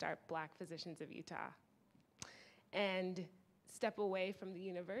 2021 to start Black Physicians of Utah and step away from the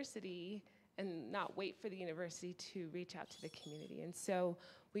university and not wait for the university to reach out to the community. And so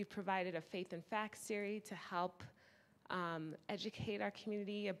we've provided a Faith and Facts series to help educate our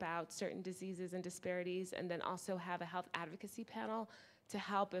community about certain diseases and disparities, and then also have a health advocacy panel to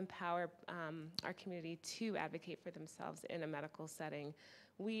help empower our community to advocate for themselves in a medical setting.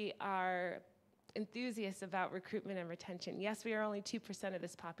 We are enthusiasts about recruitment and retention. Yes, we are only 2% of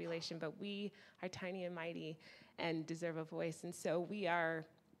this population, but we are tiny and mighty and deserve a voice. And so we are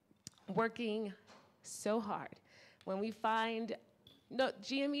working so hard. When we find, no,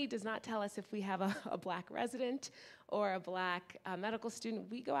 GME does not tell us if we have a Black resident or a Black medical student.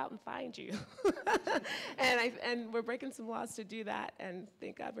 We go out and find you. and we're breaking some laws to do that, and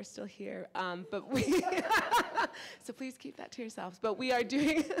thank God we're still here. So please keep that to yourselves. But we are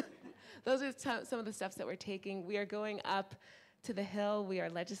doing, those are some of the steps that we're taking. We are going up to the Hill. We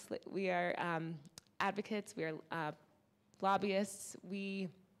are advocates. We are lobbyists. We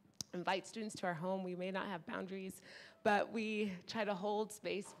invite students to our home. We may not have boundaries, but we try to hold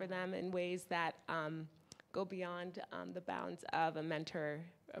space for them in ways that go beyond the bounds of a mentor.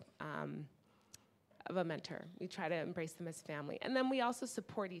 We try to embrace them as family. And then we also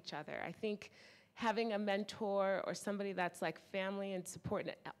support each other. I think having a mentor or somebody that's like family and support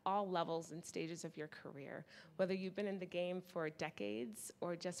at all levels and stages of your career, whether you've been in the game for decades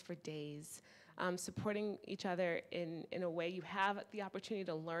or just for days, supporting each other in a way you have the opportunity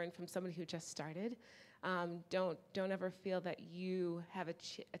to learn from somebody who just started. Don't ever feel that you have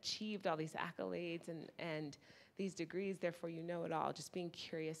achieved all these accolades and these degrees, therefore you know it all. Just being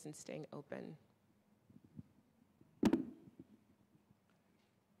curious and staying open.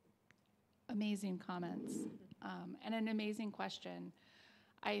 Amazing comments, and an amazing question.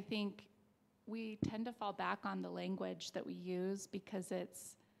 I think we tend to fall back on the language that we use because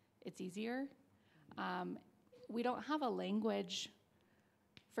it's easier. We don't have a language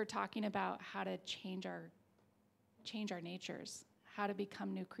for talking about how to change our natures, how to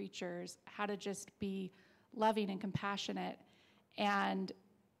become new creatures, how to just be loving and compassionate, and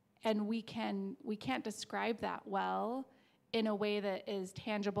we can't describe that well in a way that is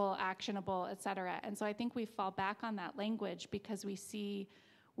tangible, actionable, et cetera. And so I think we fall back on that language because we see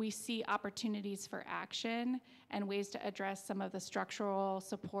opportunities for action and ways to address some of the structural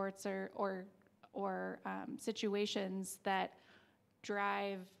supports or situations that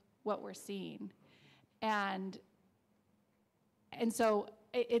drive what we're seeing. And so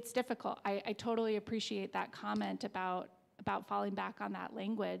it's difficult. I totally appreciate that comment about falling back on that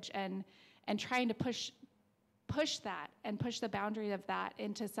language and trying to push that and push the boundary of that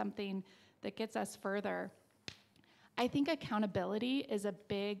into something that gets us further. I think accountability is a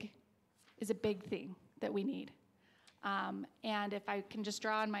big thing that we need. And if I can just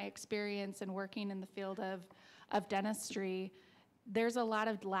draw on my experience in working in the field of dentistry, there's a lot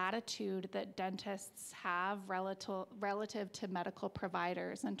of latitude that dentists have relative to medical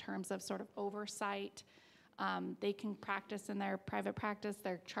providers in terms of sort of oversight. They can practice in their private practice.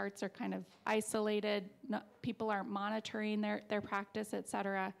 Their charts are kind of isolated. People aren't monitoring their practice, et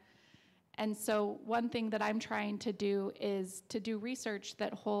cetera. And so one thing that I'm trying to do is to do research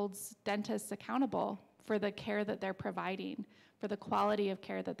that holds dentists accountable for the care that they're providing, for the quality of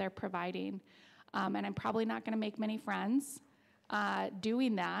care that they're providing. And I'm probably not going to make many friends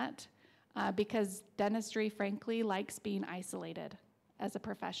doing that because dentistry, frankly, likes being isolated as a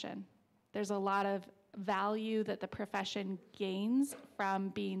profession. There's a lot of value that the profession gains from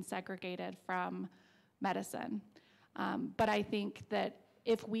being segregated from medicine. But I think that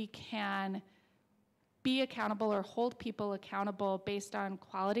if we can be accountable or hold people accountable based on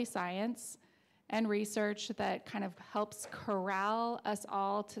quality science and research that kind of helps corral us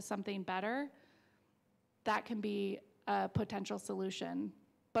all to something better, that can be a potential solution.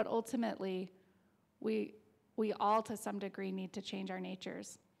 But ultimately, we all to some degree need to change our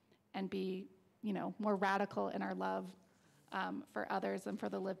natures and be, more radical in our love for others and for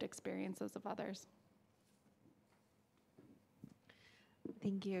the lived experiences of others.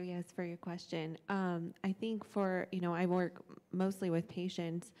 Thank you, yes, for your question. I think I work mostly with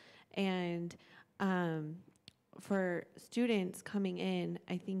patients, and for students coming in,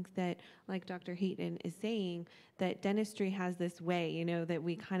 I think that, like Dr. Heaton is saying, that dentistry has this way, that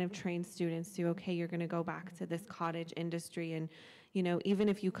we kind of train students to, okay, you're gonna go back to this cottage industry, and, even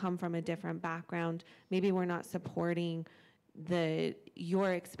if you come from a different background, maybe we're not supporting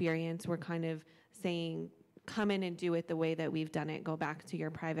your experience, we're kind of saying, come in and do it the way that we've done it, go back to your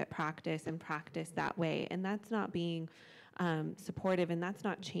private practice and practice that way, and that's not being supportive, and that's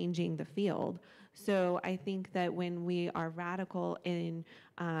not changing the field. So I think that when we are radical in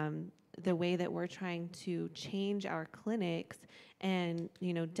the way that we're trying to change our clinics, and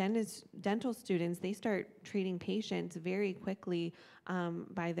dental students, they start treating patients very quickly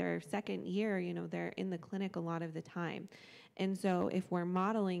by their second year, they're in the clinic a lot of the time. And so if we're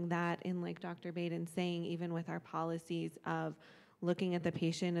modeling that, and like Dr. Baiden saying, even with our policies of looking at the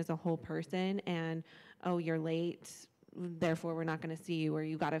patient as a whole person, and, oh, you're late, therefore we're not going to see you, or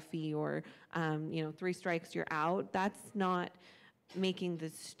you got a fee, or 3 strikes, you're out. That's not making the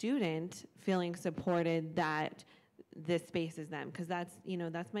student feeling supported that this space is them, because that's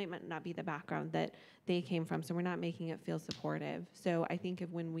might not be the background that they came from. So we're not making it feel supportive. So I think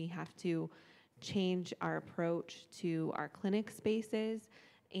when we have to change our approach to our clinic spaces,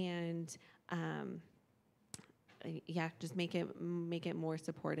 and just make it more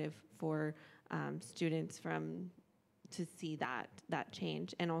supportive for students to see that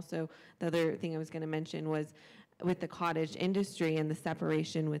change. And also the other thing I was going to mention was with the cottage industry and the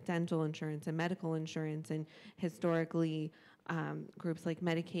separation with dental insurance and medical insurance, and historically groups like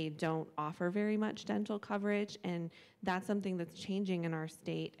Medicaid don't offer very much dental coverage, and that's something that's changing in our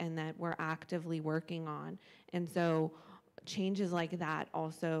state and that we're actively working on. And so changes like that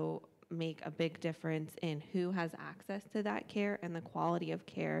also make a big difference in who has access to that care and the quality of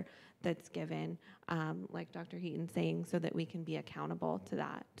care that's given, like Dr. Heaton saying, so that we can be accountable to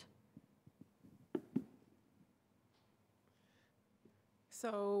that.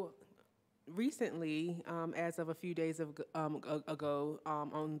 So recently, as of a few days ago,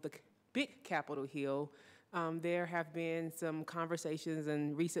 on the big Capitol Hill, there have been some conversations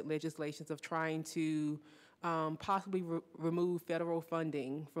and recent legislations of trying to possibly remove federal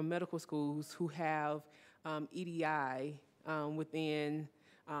funding from medical schools who have EDI within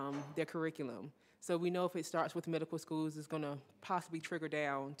their curriculum. So we know if it starts with medical schools, it's going to possibly trigger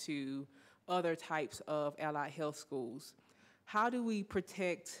down to other types of allied health schools. How do we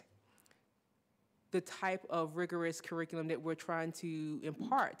protect the type of rigorous curriculum that we're trying to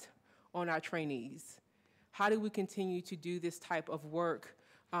impart on our trainees? How do we continue to do this type of work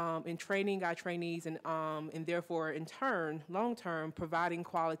in training our trainees, and therefore, in turn, long-term, providing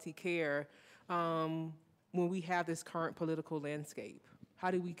quality care when we have this current political landscape? How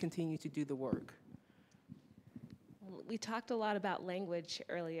do we continue to do the work? We talked a lot about language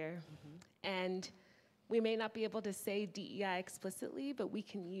earlier, and we may not be able to say DEI explicitly, but we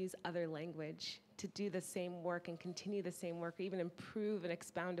can use other language to do the same work and continue the same work, or even improve and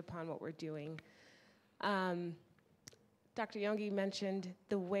expound upon what we're doing. Dr. Iongi mentioned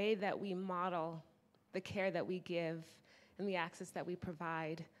the way that we model the care that we give and the access that we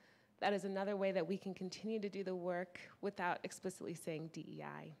provide. That is another way that we can continue to do the work without explicitly saying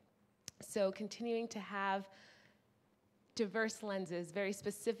DEI. So continuing to have diverse lenses, very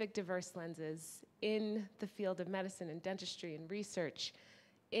specific diverse lenses in the field of medicine and dentistry and research,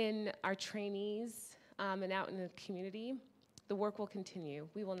 in our trainees and out in the community, the work will continue.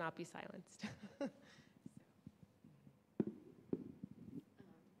 We will not be silenced.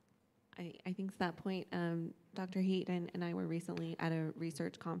 I think to that point, Dr. Heaton and I were recently at a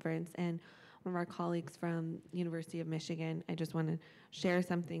research conference, and one of our colleagues from University of Michigan, I just want to share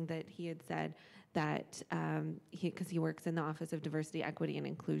something that he had said, that because he works in the Office of Diversity, Equity, and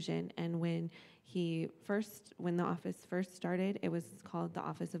Inclusion, and when the office first started, it was called the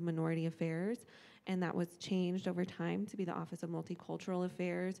Office of Minority Affairs, and that was changed over time to be the Office of Multicultural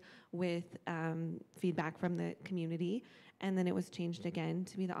Affairs with feedback from the community. And then it was changed again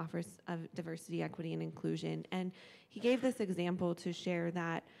to be the Office of Diversity, Equity, and Inclusion. And he gave this example to share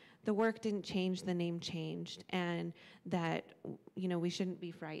that the work didn't change, the name changed, and that we shouldn't be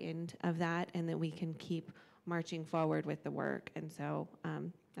frightened of that, and that we can keep marching forward with the work. And so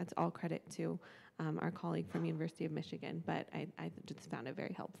that's all credit to our colleague from University of Michigan, but I just found it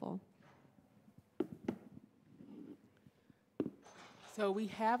very helpful. So we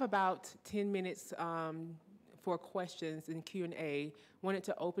have about 10 minutes for questions and Q&A. Wanted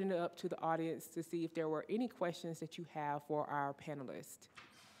to open it up to the audience to see if there were any questions that you have for our panelists.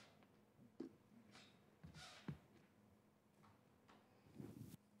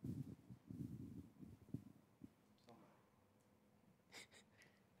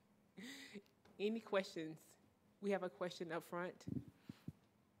 Any questions? We have a question up front.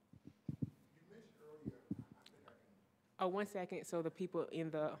 Oh, 1 second, so the people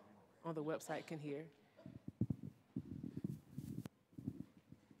on the website can hear.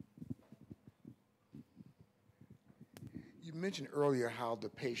 You mentioned earlier how the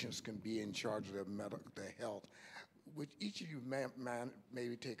patients can be in charge of their health. Would each of you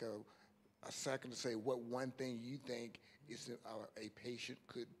maybe take a second to say what one thing you think is a patient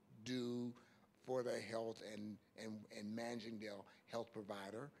could do for their health and managing their health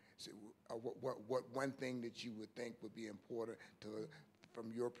provider? So, what one thing that you would think would be important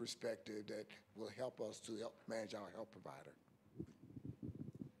from your perspective that will help us to help manage our health provider?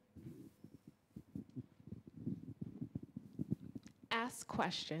 Ask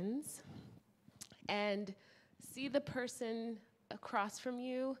questions and see the person across from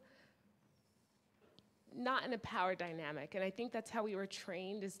you not in a power dynamic. And I think that's how we were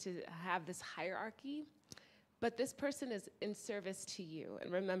trained, is to have this hierarchy. But this person is in service to you,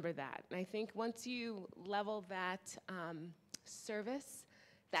 and remember that. And I think once you level that service,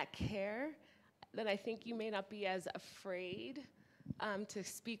 that care, then I think you may not be as afraid to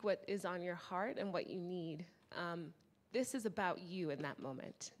speak what is on your heart and what you need. This is about you in that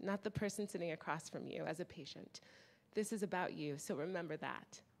moment, not the person sitting across from you as a patient. This is about you, so remember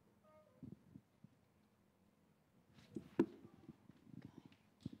that.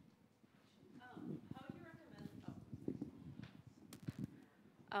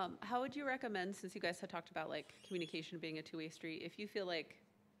 How would you recommend, since you guys had talked about like communication being a two-way street, if you feel like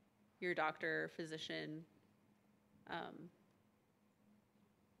your doctor, physician,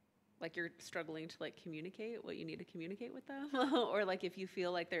 like you're struggling to like communicate what you need to communicate with them, or like if you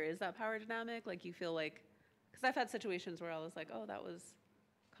feel like there is that power dynamic, like you feel like, because I've had situations where I was like, oh, that was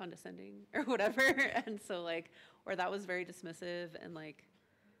condescending or whatever, and so like, or that was very dismissive, and like,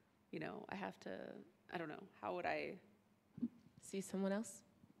 I have to, I don't know, how would I see someone else?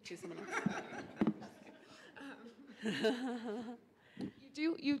 See someone else.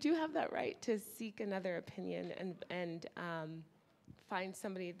 You do have that right to seek another opinion and find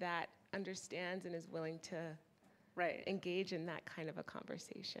somebody that understands and is willing to engage in that kind of a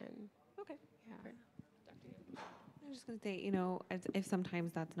conversation. Okay. Yeah. I'm just going to say, if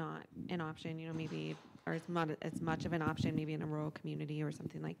sometimes that's not an option, maybe, or it's not as much of an option, maybe in a rural community or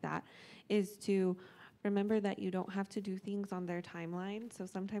something like that, is to remember that you don't have to do things on their timeline. So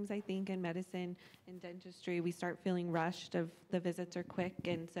sometimes I think in medicine and dentistry, we start feeling rushed of the visits are quick,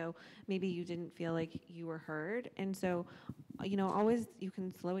 and so maybe you didn't feel like you were heard. And so, always you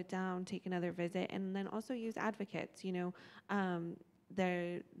can slow it down, take another visit, and then also use advocates.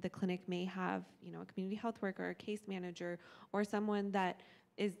 The clinic may have, a community health worker, a case manager, or someone that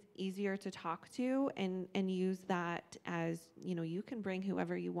is easier to talk to, and use that as, you can bring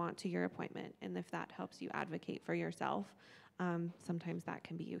whoever you want to your appointment. And if that helps you advocate for yourself, sometimes that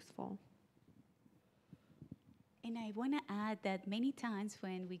can be useful. And I want to add that many times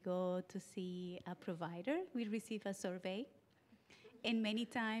when we go to see a provider, we receive a survey. And many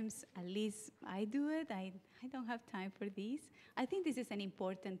times, at least I do it, I don't have time for these. I think this is an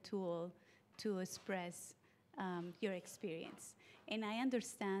important tool to express your experience. And I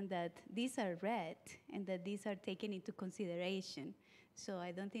understand that these are read and that these are taken into consideration. So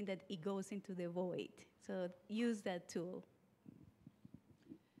I don't think that it goes into the void. So use that tool.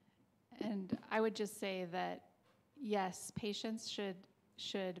 And I would just say that, yes, patients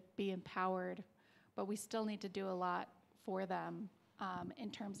should be empowered, but we still need to do a lot for them in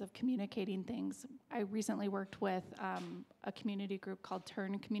terms of communicating things. I recently worked with a community group called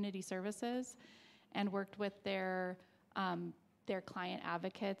Turn Community Services, and worked with their client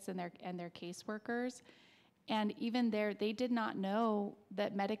advocates and their caseworkers. And even there, they did not know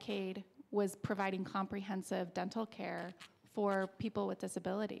that Medicaid was providing comprehensive dental care for people with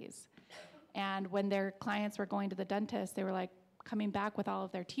disabilities. And when their clients were going to the dentist, they were like coming back with all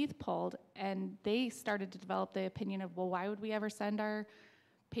of their teeth pulled, and they started to develop the opinion of, well, why would we ever send our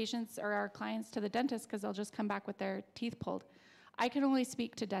patients or our clients to the dentist, because they'll just come back with their teeth pulled. I can only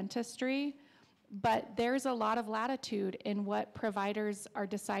speak to dentistry, but there's a lot of latitude in what providers are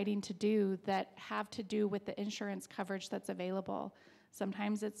deciding to do that have to do with the insurance coverage that's available.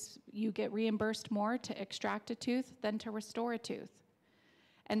 Sometimes it's you get reimbursed more to extract a tooth than to restore a tooth.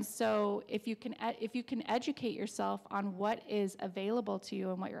 And so if you can educate yourself on what is available to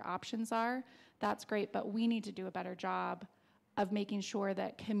you and what your options are, that's great, but we need to do a better job of making sure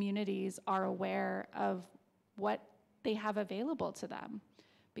that communities are aware of what they have available to them,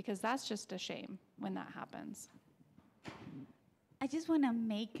 because that's just a shame when that happens. I just want to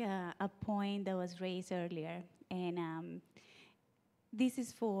make a point that was raised earlier, and this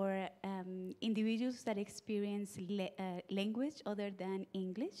is for individuals that experience language other than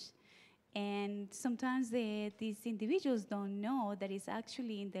English. And sometimes these individuals don't know that it's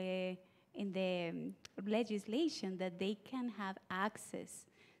actually in the legislation that they can have access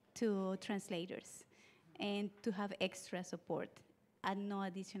to translators and to have extra support at no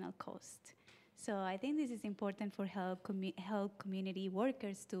additional cost. So I think this is important for health community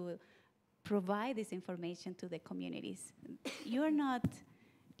workers to provide this information to the communities. You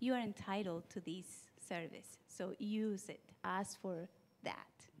are entitled to this service, so use it, ask for that.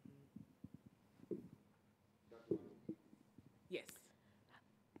 Yes.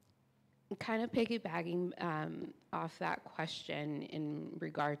 Kind of piggybacking off that question in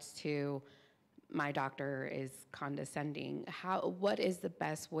regards to my doctor is condescending, what is the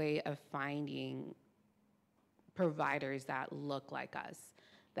best way of finding providers that look like us,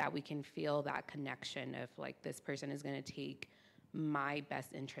 that we can feel that connection of like, this person is going to take my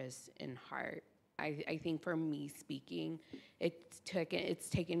best interests in heart? I think for me speaking, it's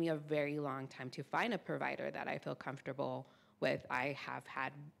taken me a very long time to find a provider that I feel comfortable with. I have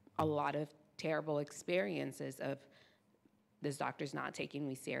had a lot of terrible experiences of this doctor's not taking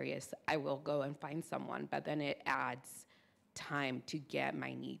me serious. I will go and find someone, but then it adds time to get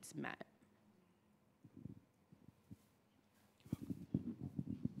my needs met.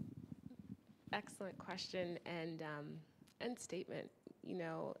 Excellent question and statement. You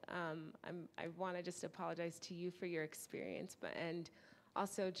know, I want to just apologize to you for your experience, and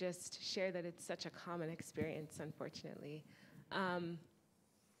also just share that it's such a common experience, unfortunately.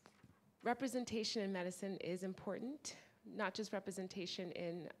 Representation in medicine is important, not just representation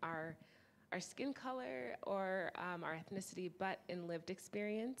in our skin color or our ethnicity, but in lived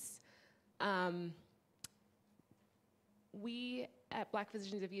experience. We at Black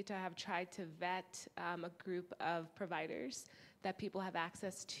Physicians of Utah have tried to vet a group of providers that people have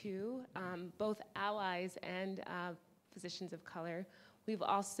access to, both allies and physicians of color. We've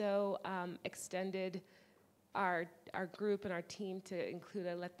also extended our group and our team to include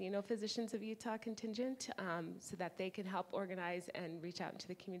a Latino Physicians of Utah contingent so that they can help organize and reach out into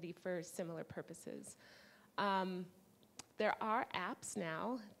the community for similar purposes. There are apps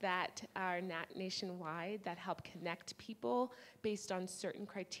now that are nationwide that help connect people based on certain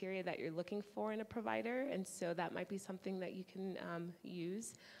criteria that you're looking for in a provider, and so that might be something that you can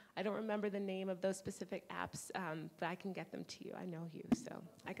use. I don't remember the name of those specific apps, but I can get them to you. I know you, so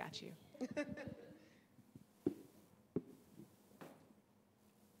I got you.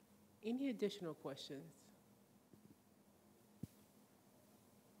 Any additional questions?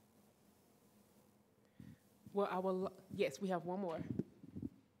 Well, yes, we have one more.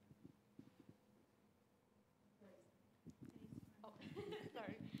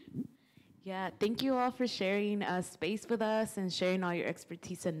 Sorry. Yeah, thank you all for sharing space with us and sharing all your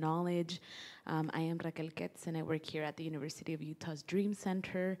expertise and knowledge. I am Raquel Ketz, and I work here at the University of Utah's Dream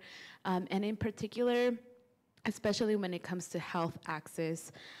Center. And in particular, especially when it comes to health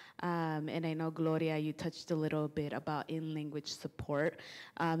access. And I know, Gloria, you touched a little bit about in-language support.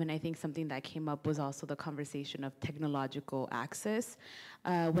 And I think something that came up was also the conversation of technological access.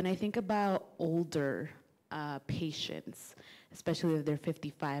 When I think about older patients, especially if they're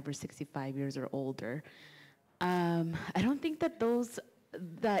 55 or 65 years or older, I don't think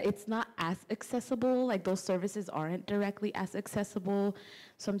that it's not as accessible, like those services aren't directly as accessible.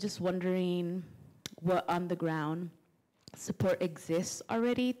 So I'm just wondering what on the ground support exists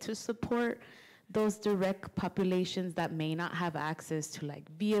already to support those direct populations that may not have access to like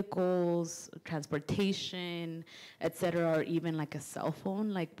vehicles, transportation, et cetera, or even like a cell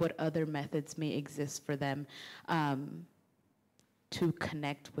phone. Like what other methods may exist for them to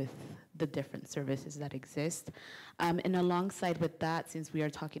connect with the different services that exist. And alongside with that, since we are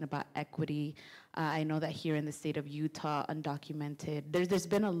talking about equity, I know that here in the state of Utah, undocumented, there's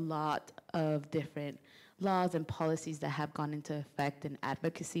been a lot of different laws and policies that have gone into effect in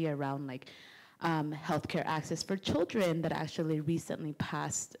advocacy around like healthcare access for children that actually recently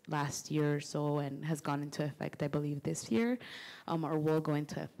passed last year or so and has gone into effect, I believe, this year, or will go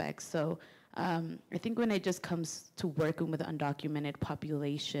into effect. So I think when it just comes to working with undocumented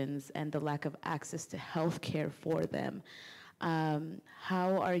populations and the lack of access to healthcare for them,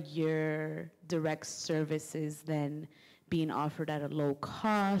 how are your direct services then being offered at a low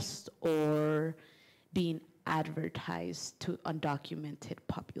cost or being advertised to undocumented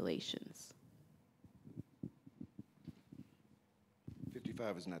populations?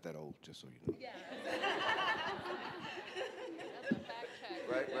 55 is not that old, just so you know. Yeah. That's a fact check.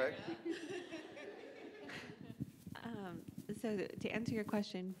 Right. So to answer your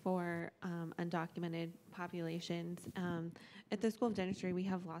question for undocumented populations, at the School of Dentistry, we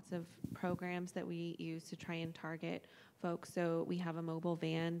have lots of programs that we use to try and target folks. So we have a mobile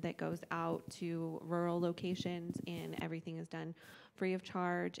van that goes out to rural locations, and everything is done free of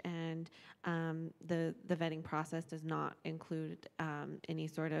charge, and the vetting process does not include any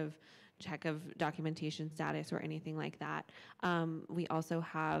sort of check of documentation status or anything like that. We also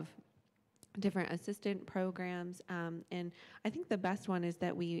have different assistant programs, and I think the best one is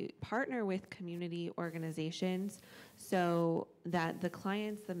that we partner with community organizations so that the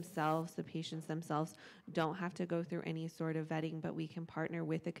clients themselves, the patients themselves, don't have to go through any sort of vetting, but we can partner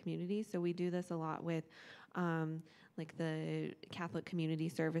with the community. So we do this a lot with like the Catholic Community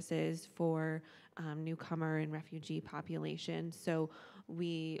Services for newcomer and refugee populations. So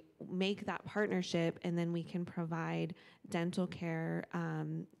we make that partnership, and then we can provide dental care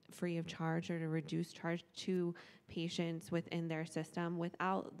free of charge or at a reduced charge to patients within their system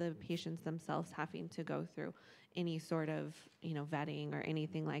without the patients themselves having to go through any sort of vetting or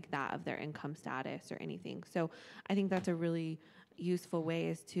anything like that of their income status or anything. So I think that's a really useful way,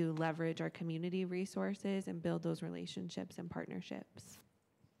 is to leverage our community resources and build those relationships and partnerships.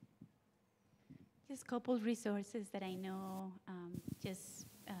 Just a couple resources that I know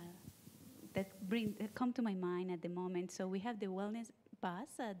that come to my mind at the moment. So we have the wellness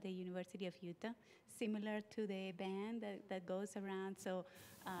bus at the University of Utah, similar to the band that goes around. So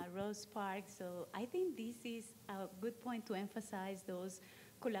Rose Park. So I think this is a good point to emphasize those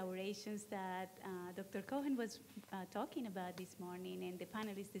collaborations that Dr. Cohen was talking about this morning, and the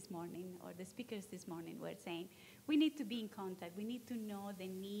panelists this morning, or the speakers this morning, were saying we need to be in contact. We need to know the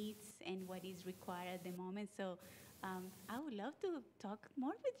needs and what is required at the moment. So I would love to talk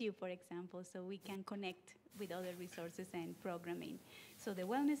more with you, for example, so we can connect with other resources and programming. So the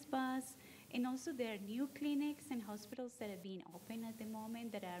wellness bus, and also there are new clinics and hospitals that are being opened at the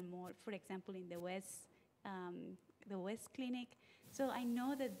moment that are more, for example, in the West Clinic. So I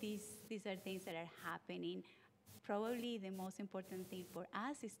know that these are things that are happening. Probably the most important thing for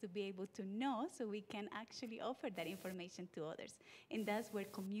us is to be able to know so we can actually offer that information to others. And that's where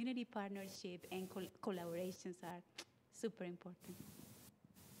community partnership and collaborations are super important.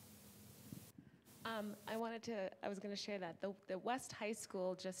 I was going to share that. The West High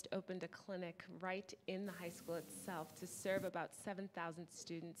School just opened a clinic right in the high school itself to serve about 7,000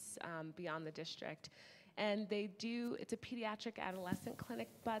 students beyond the district. And it's a pediatric adolescent clinic,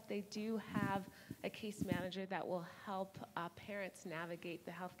 but they do have a case manager that will help parents navigate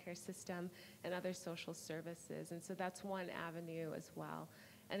the healthcare system and other social services. And so that's one avenue as well.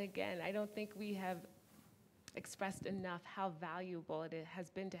 And again, I don't think we have expressed enough how valuable it has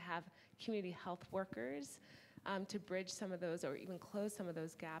been to have community health workers to bridge some of those or even close some of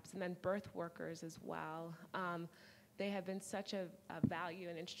those gaps, and then birth workers as well. They have been such a value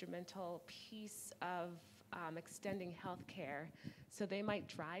and instrumental piece of extending health care. So they might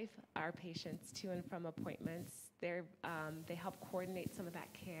drive our patients to and from appointments. They help coordinate some of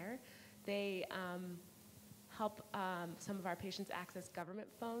that care. They help some of our patients access government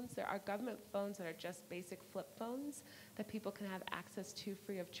phones. There are government phones that are just basic flip phones that people can have access to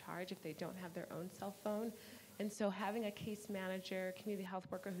free of charge if they don't have their own cell phone. And so having a case manager, community health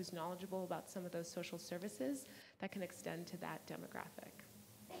worker who's knowledgeable about some of those social services, that can extend to that demographic.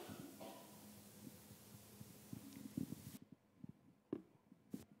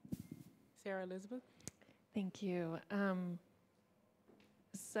 Sarah Elizabeth? Thank you.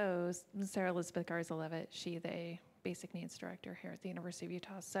 So Sarah Elizabeth Garza-Levitt, she, they, Basic Needs Director here at the University of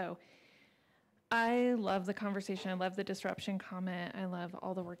Utah. So I love the conversation. I love the disruption comment. I love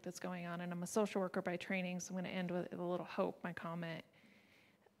all the work that's going on. And I'm a social worker by training, so I'm going to end with a little hope, my comment.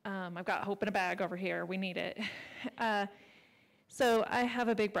 I've got hope in a bag over here. We need it. So I have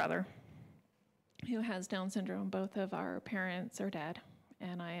a big brother who has Down syndrome. Both of our parents are dead,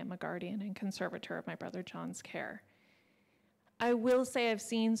 and I am a guardian and conservator of my brother John's care. I will say I've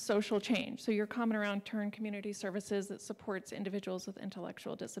seen social change. So your comment around Turn Community Services that supports individuals with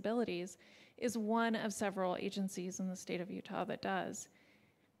intellectual disabilities is one of several agencies in the state of Utah that does.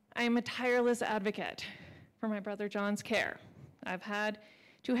 I am a tireless advocate for my brother John's care. I've had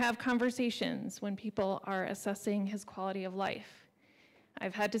to have conversations when people are assessing his quality of life.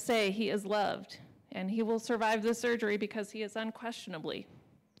 I've had to say he is loved and he will survive the surgery because he is unquestionably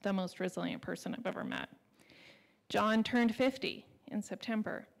the most resilient person I've ever met. John turned 50 in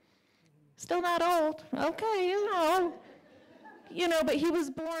September. Still not old, okay, but he was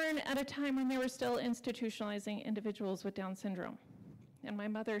born at a time when they were still institutionalizing individuals with Down syndrome. And my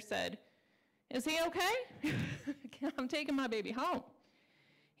mother said, "Is he okay?" I'm taking my baby home.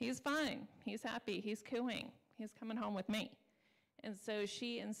 He's fine, he's happy, he's cooing, he's coming home with me. And so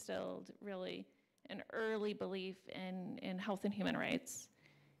she instilled really an early belief in health and human rights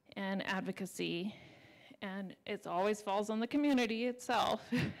and advocacy. And it always falls on the community itself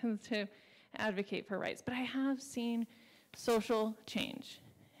to advocate for rights. But I have seen social change,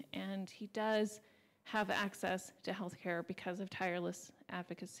 and he does have access to health care because of tireless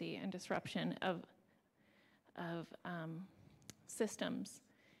advocacy and disruption of systems.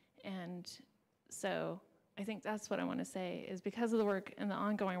 And so I think that's what I want to say, is because of the work and the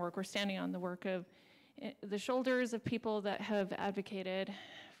ongoing work, we're standing on the work of the shoulders of people that have advocated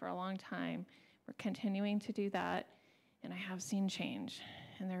for a long time. We're continuing to do that, and I have seen change,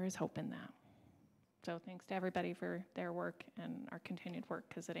 and there is hope in that. So thanks to everybody for their work and our continued work,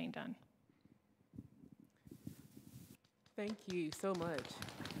 because it ain't done. Thank you so much.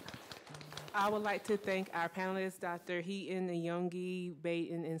 I would like to thank our panelists, Dr. Heaton, Iongi,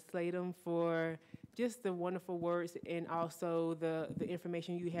 Baiden, and Slattum, for just the wonderful words and also the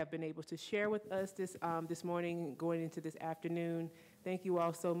information you have been able to share with us this morning, going into this afternoon. Thank you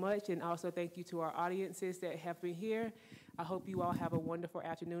all so much, and also thank you to our audiences that have been here. I hope you all have a wonderful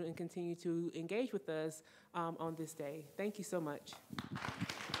afternoon and continue to engage with us on this day. Thank you so much.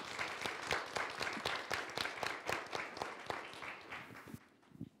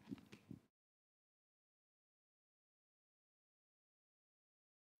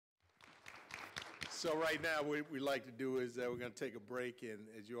 So right now, what we like to do is we're going to take a break, and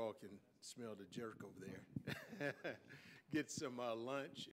as you all can smell the jerk over there, get some lunch.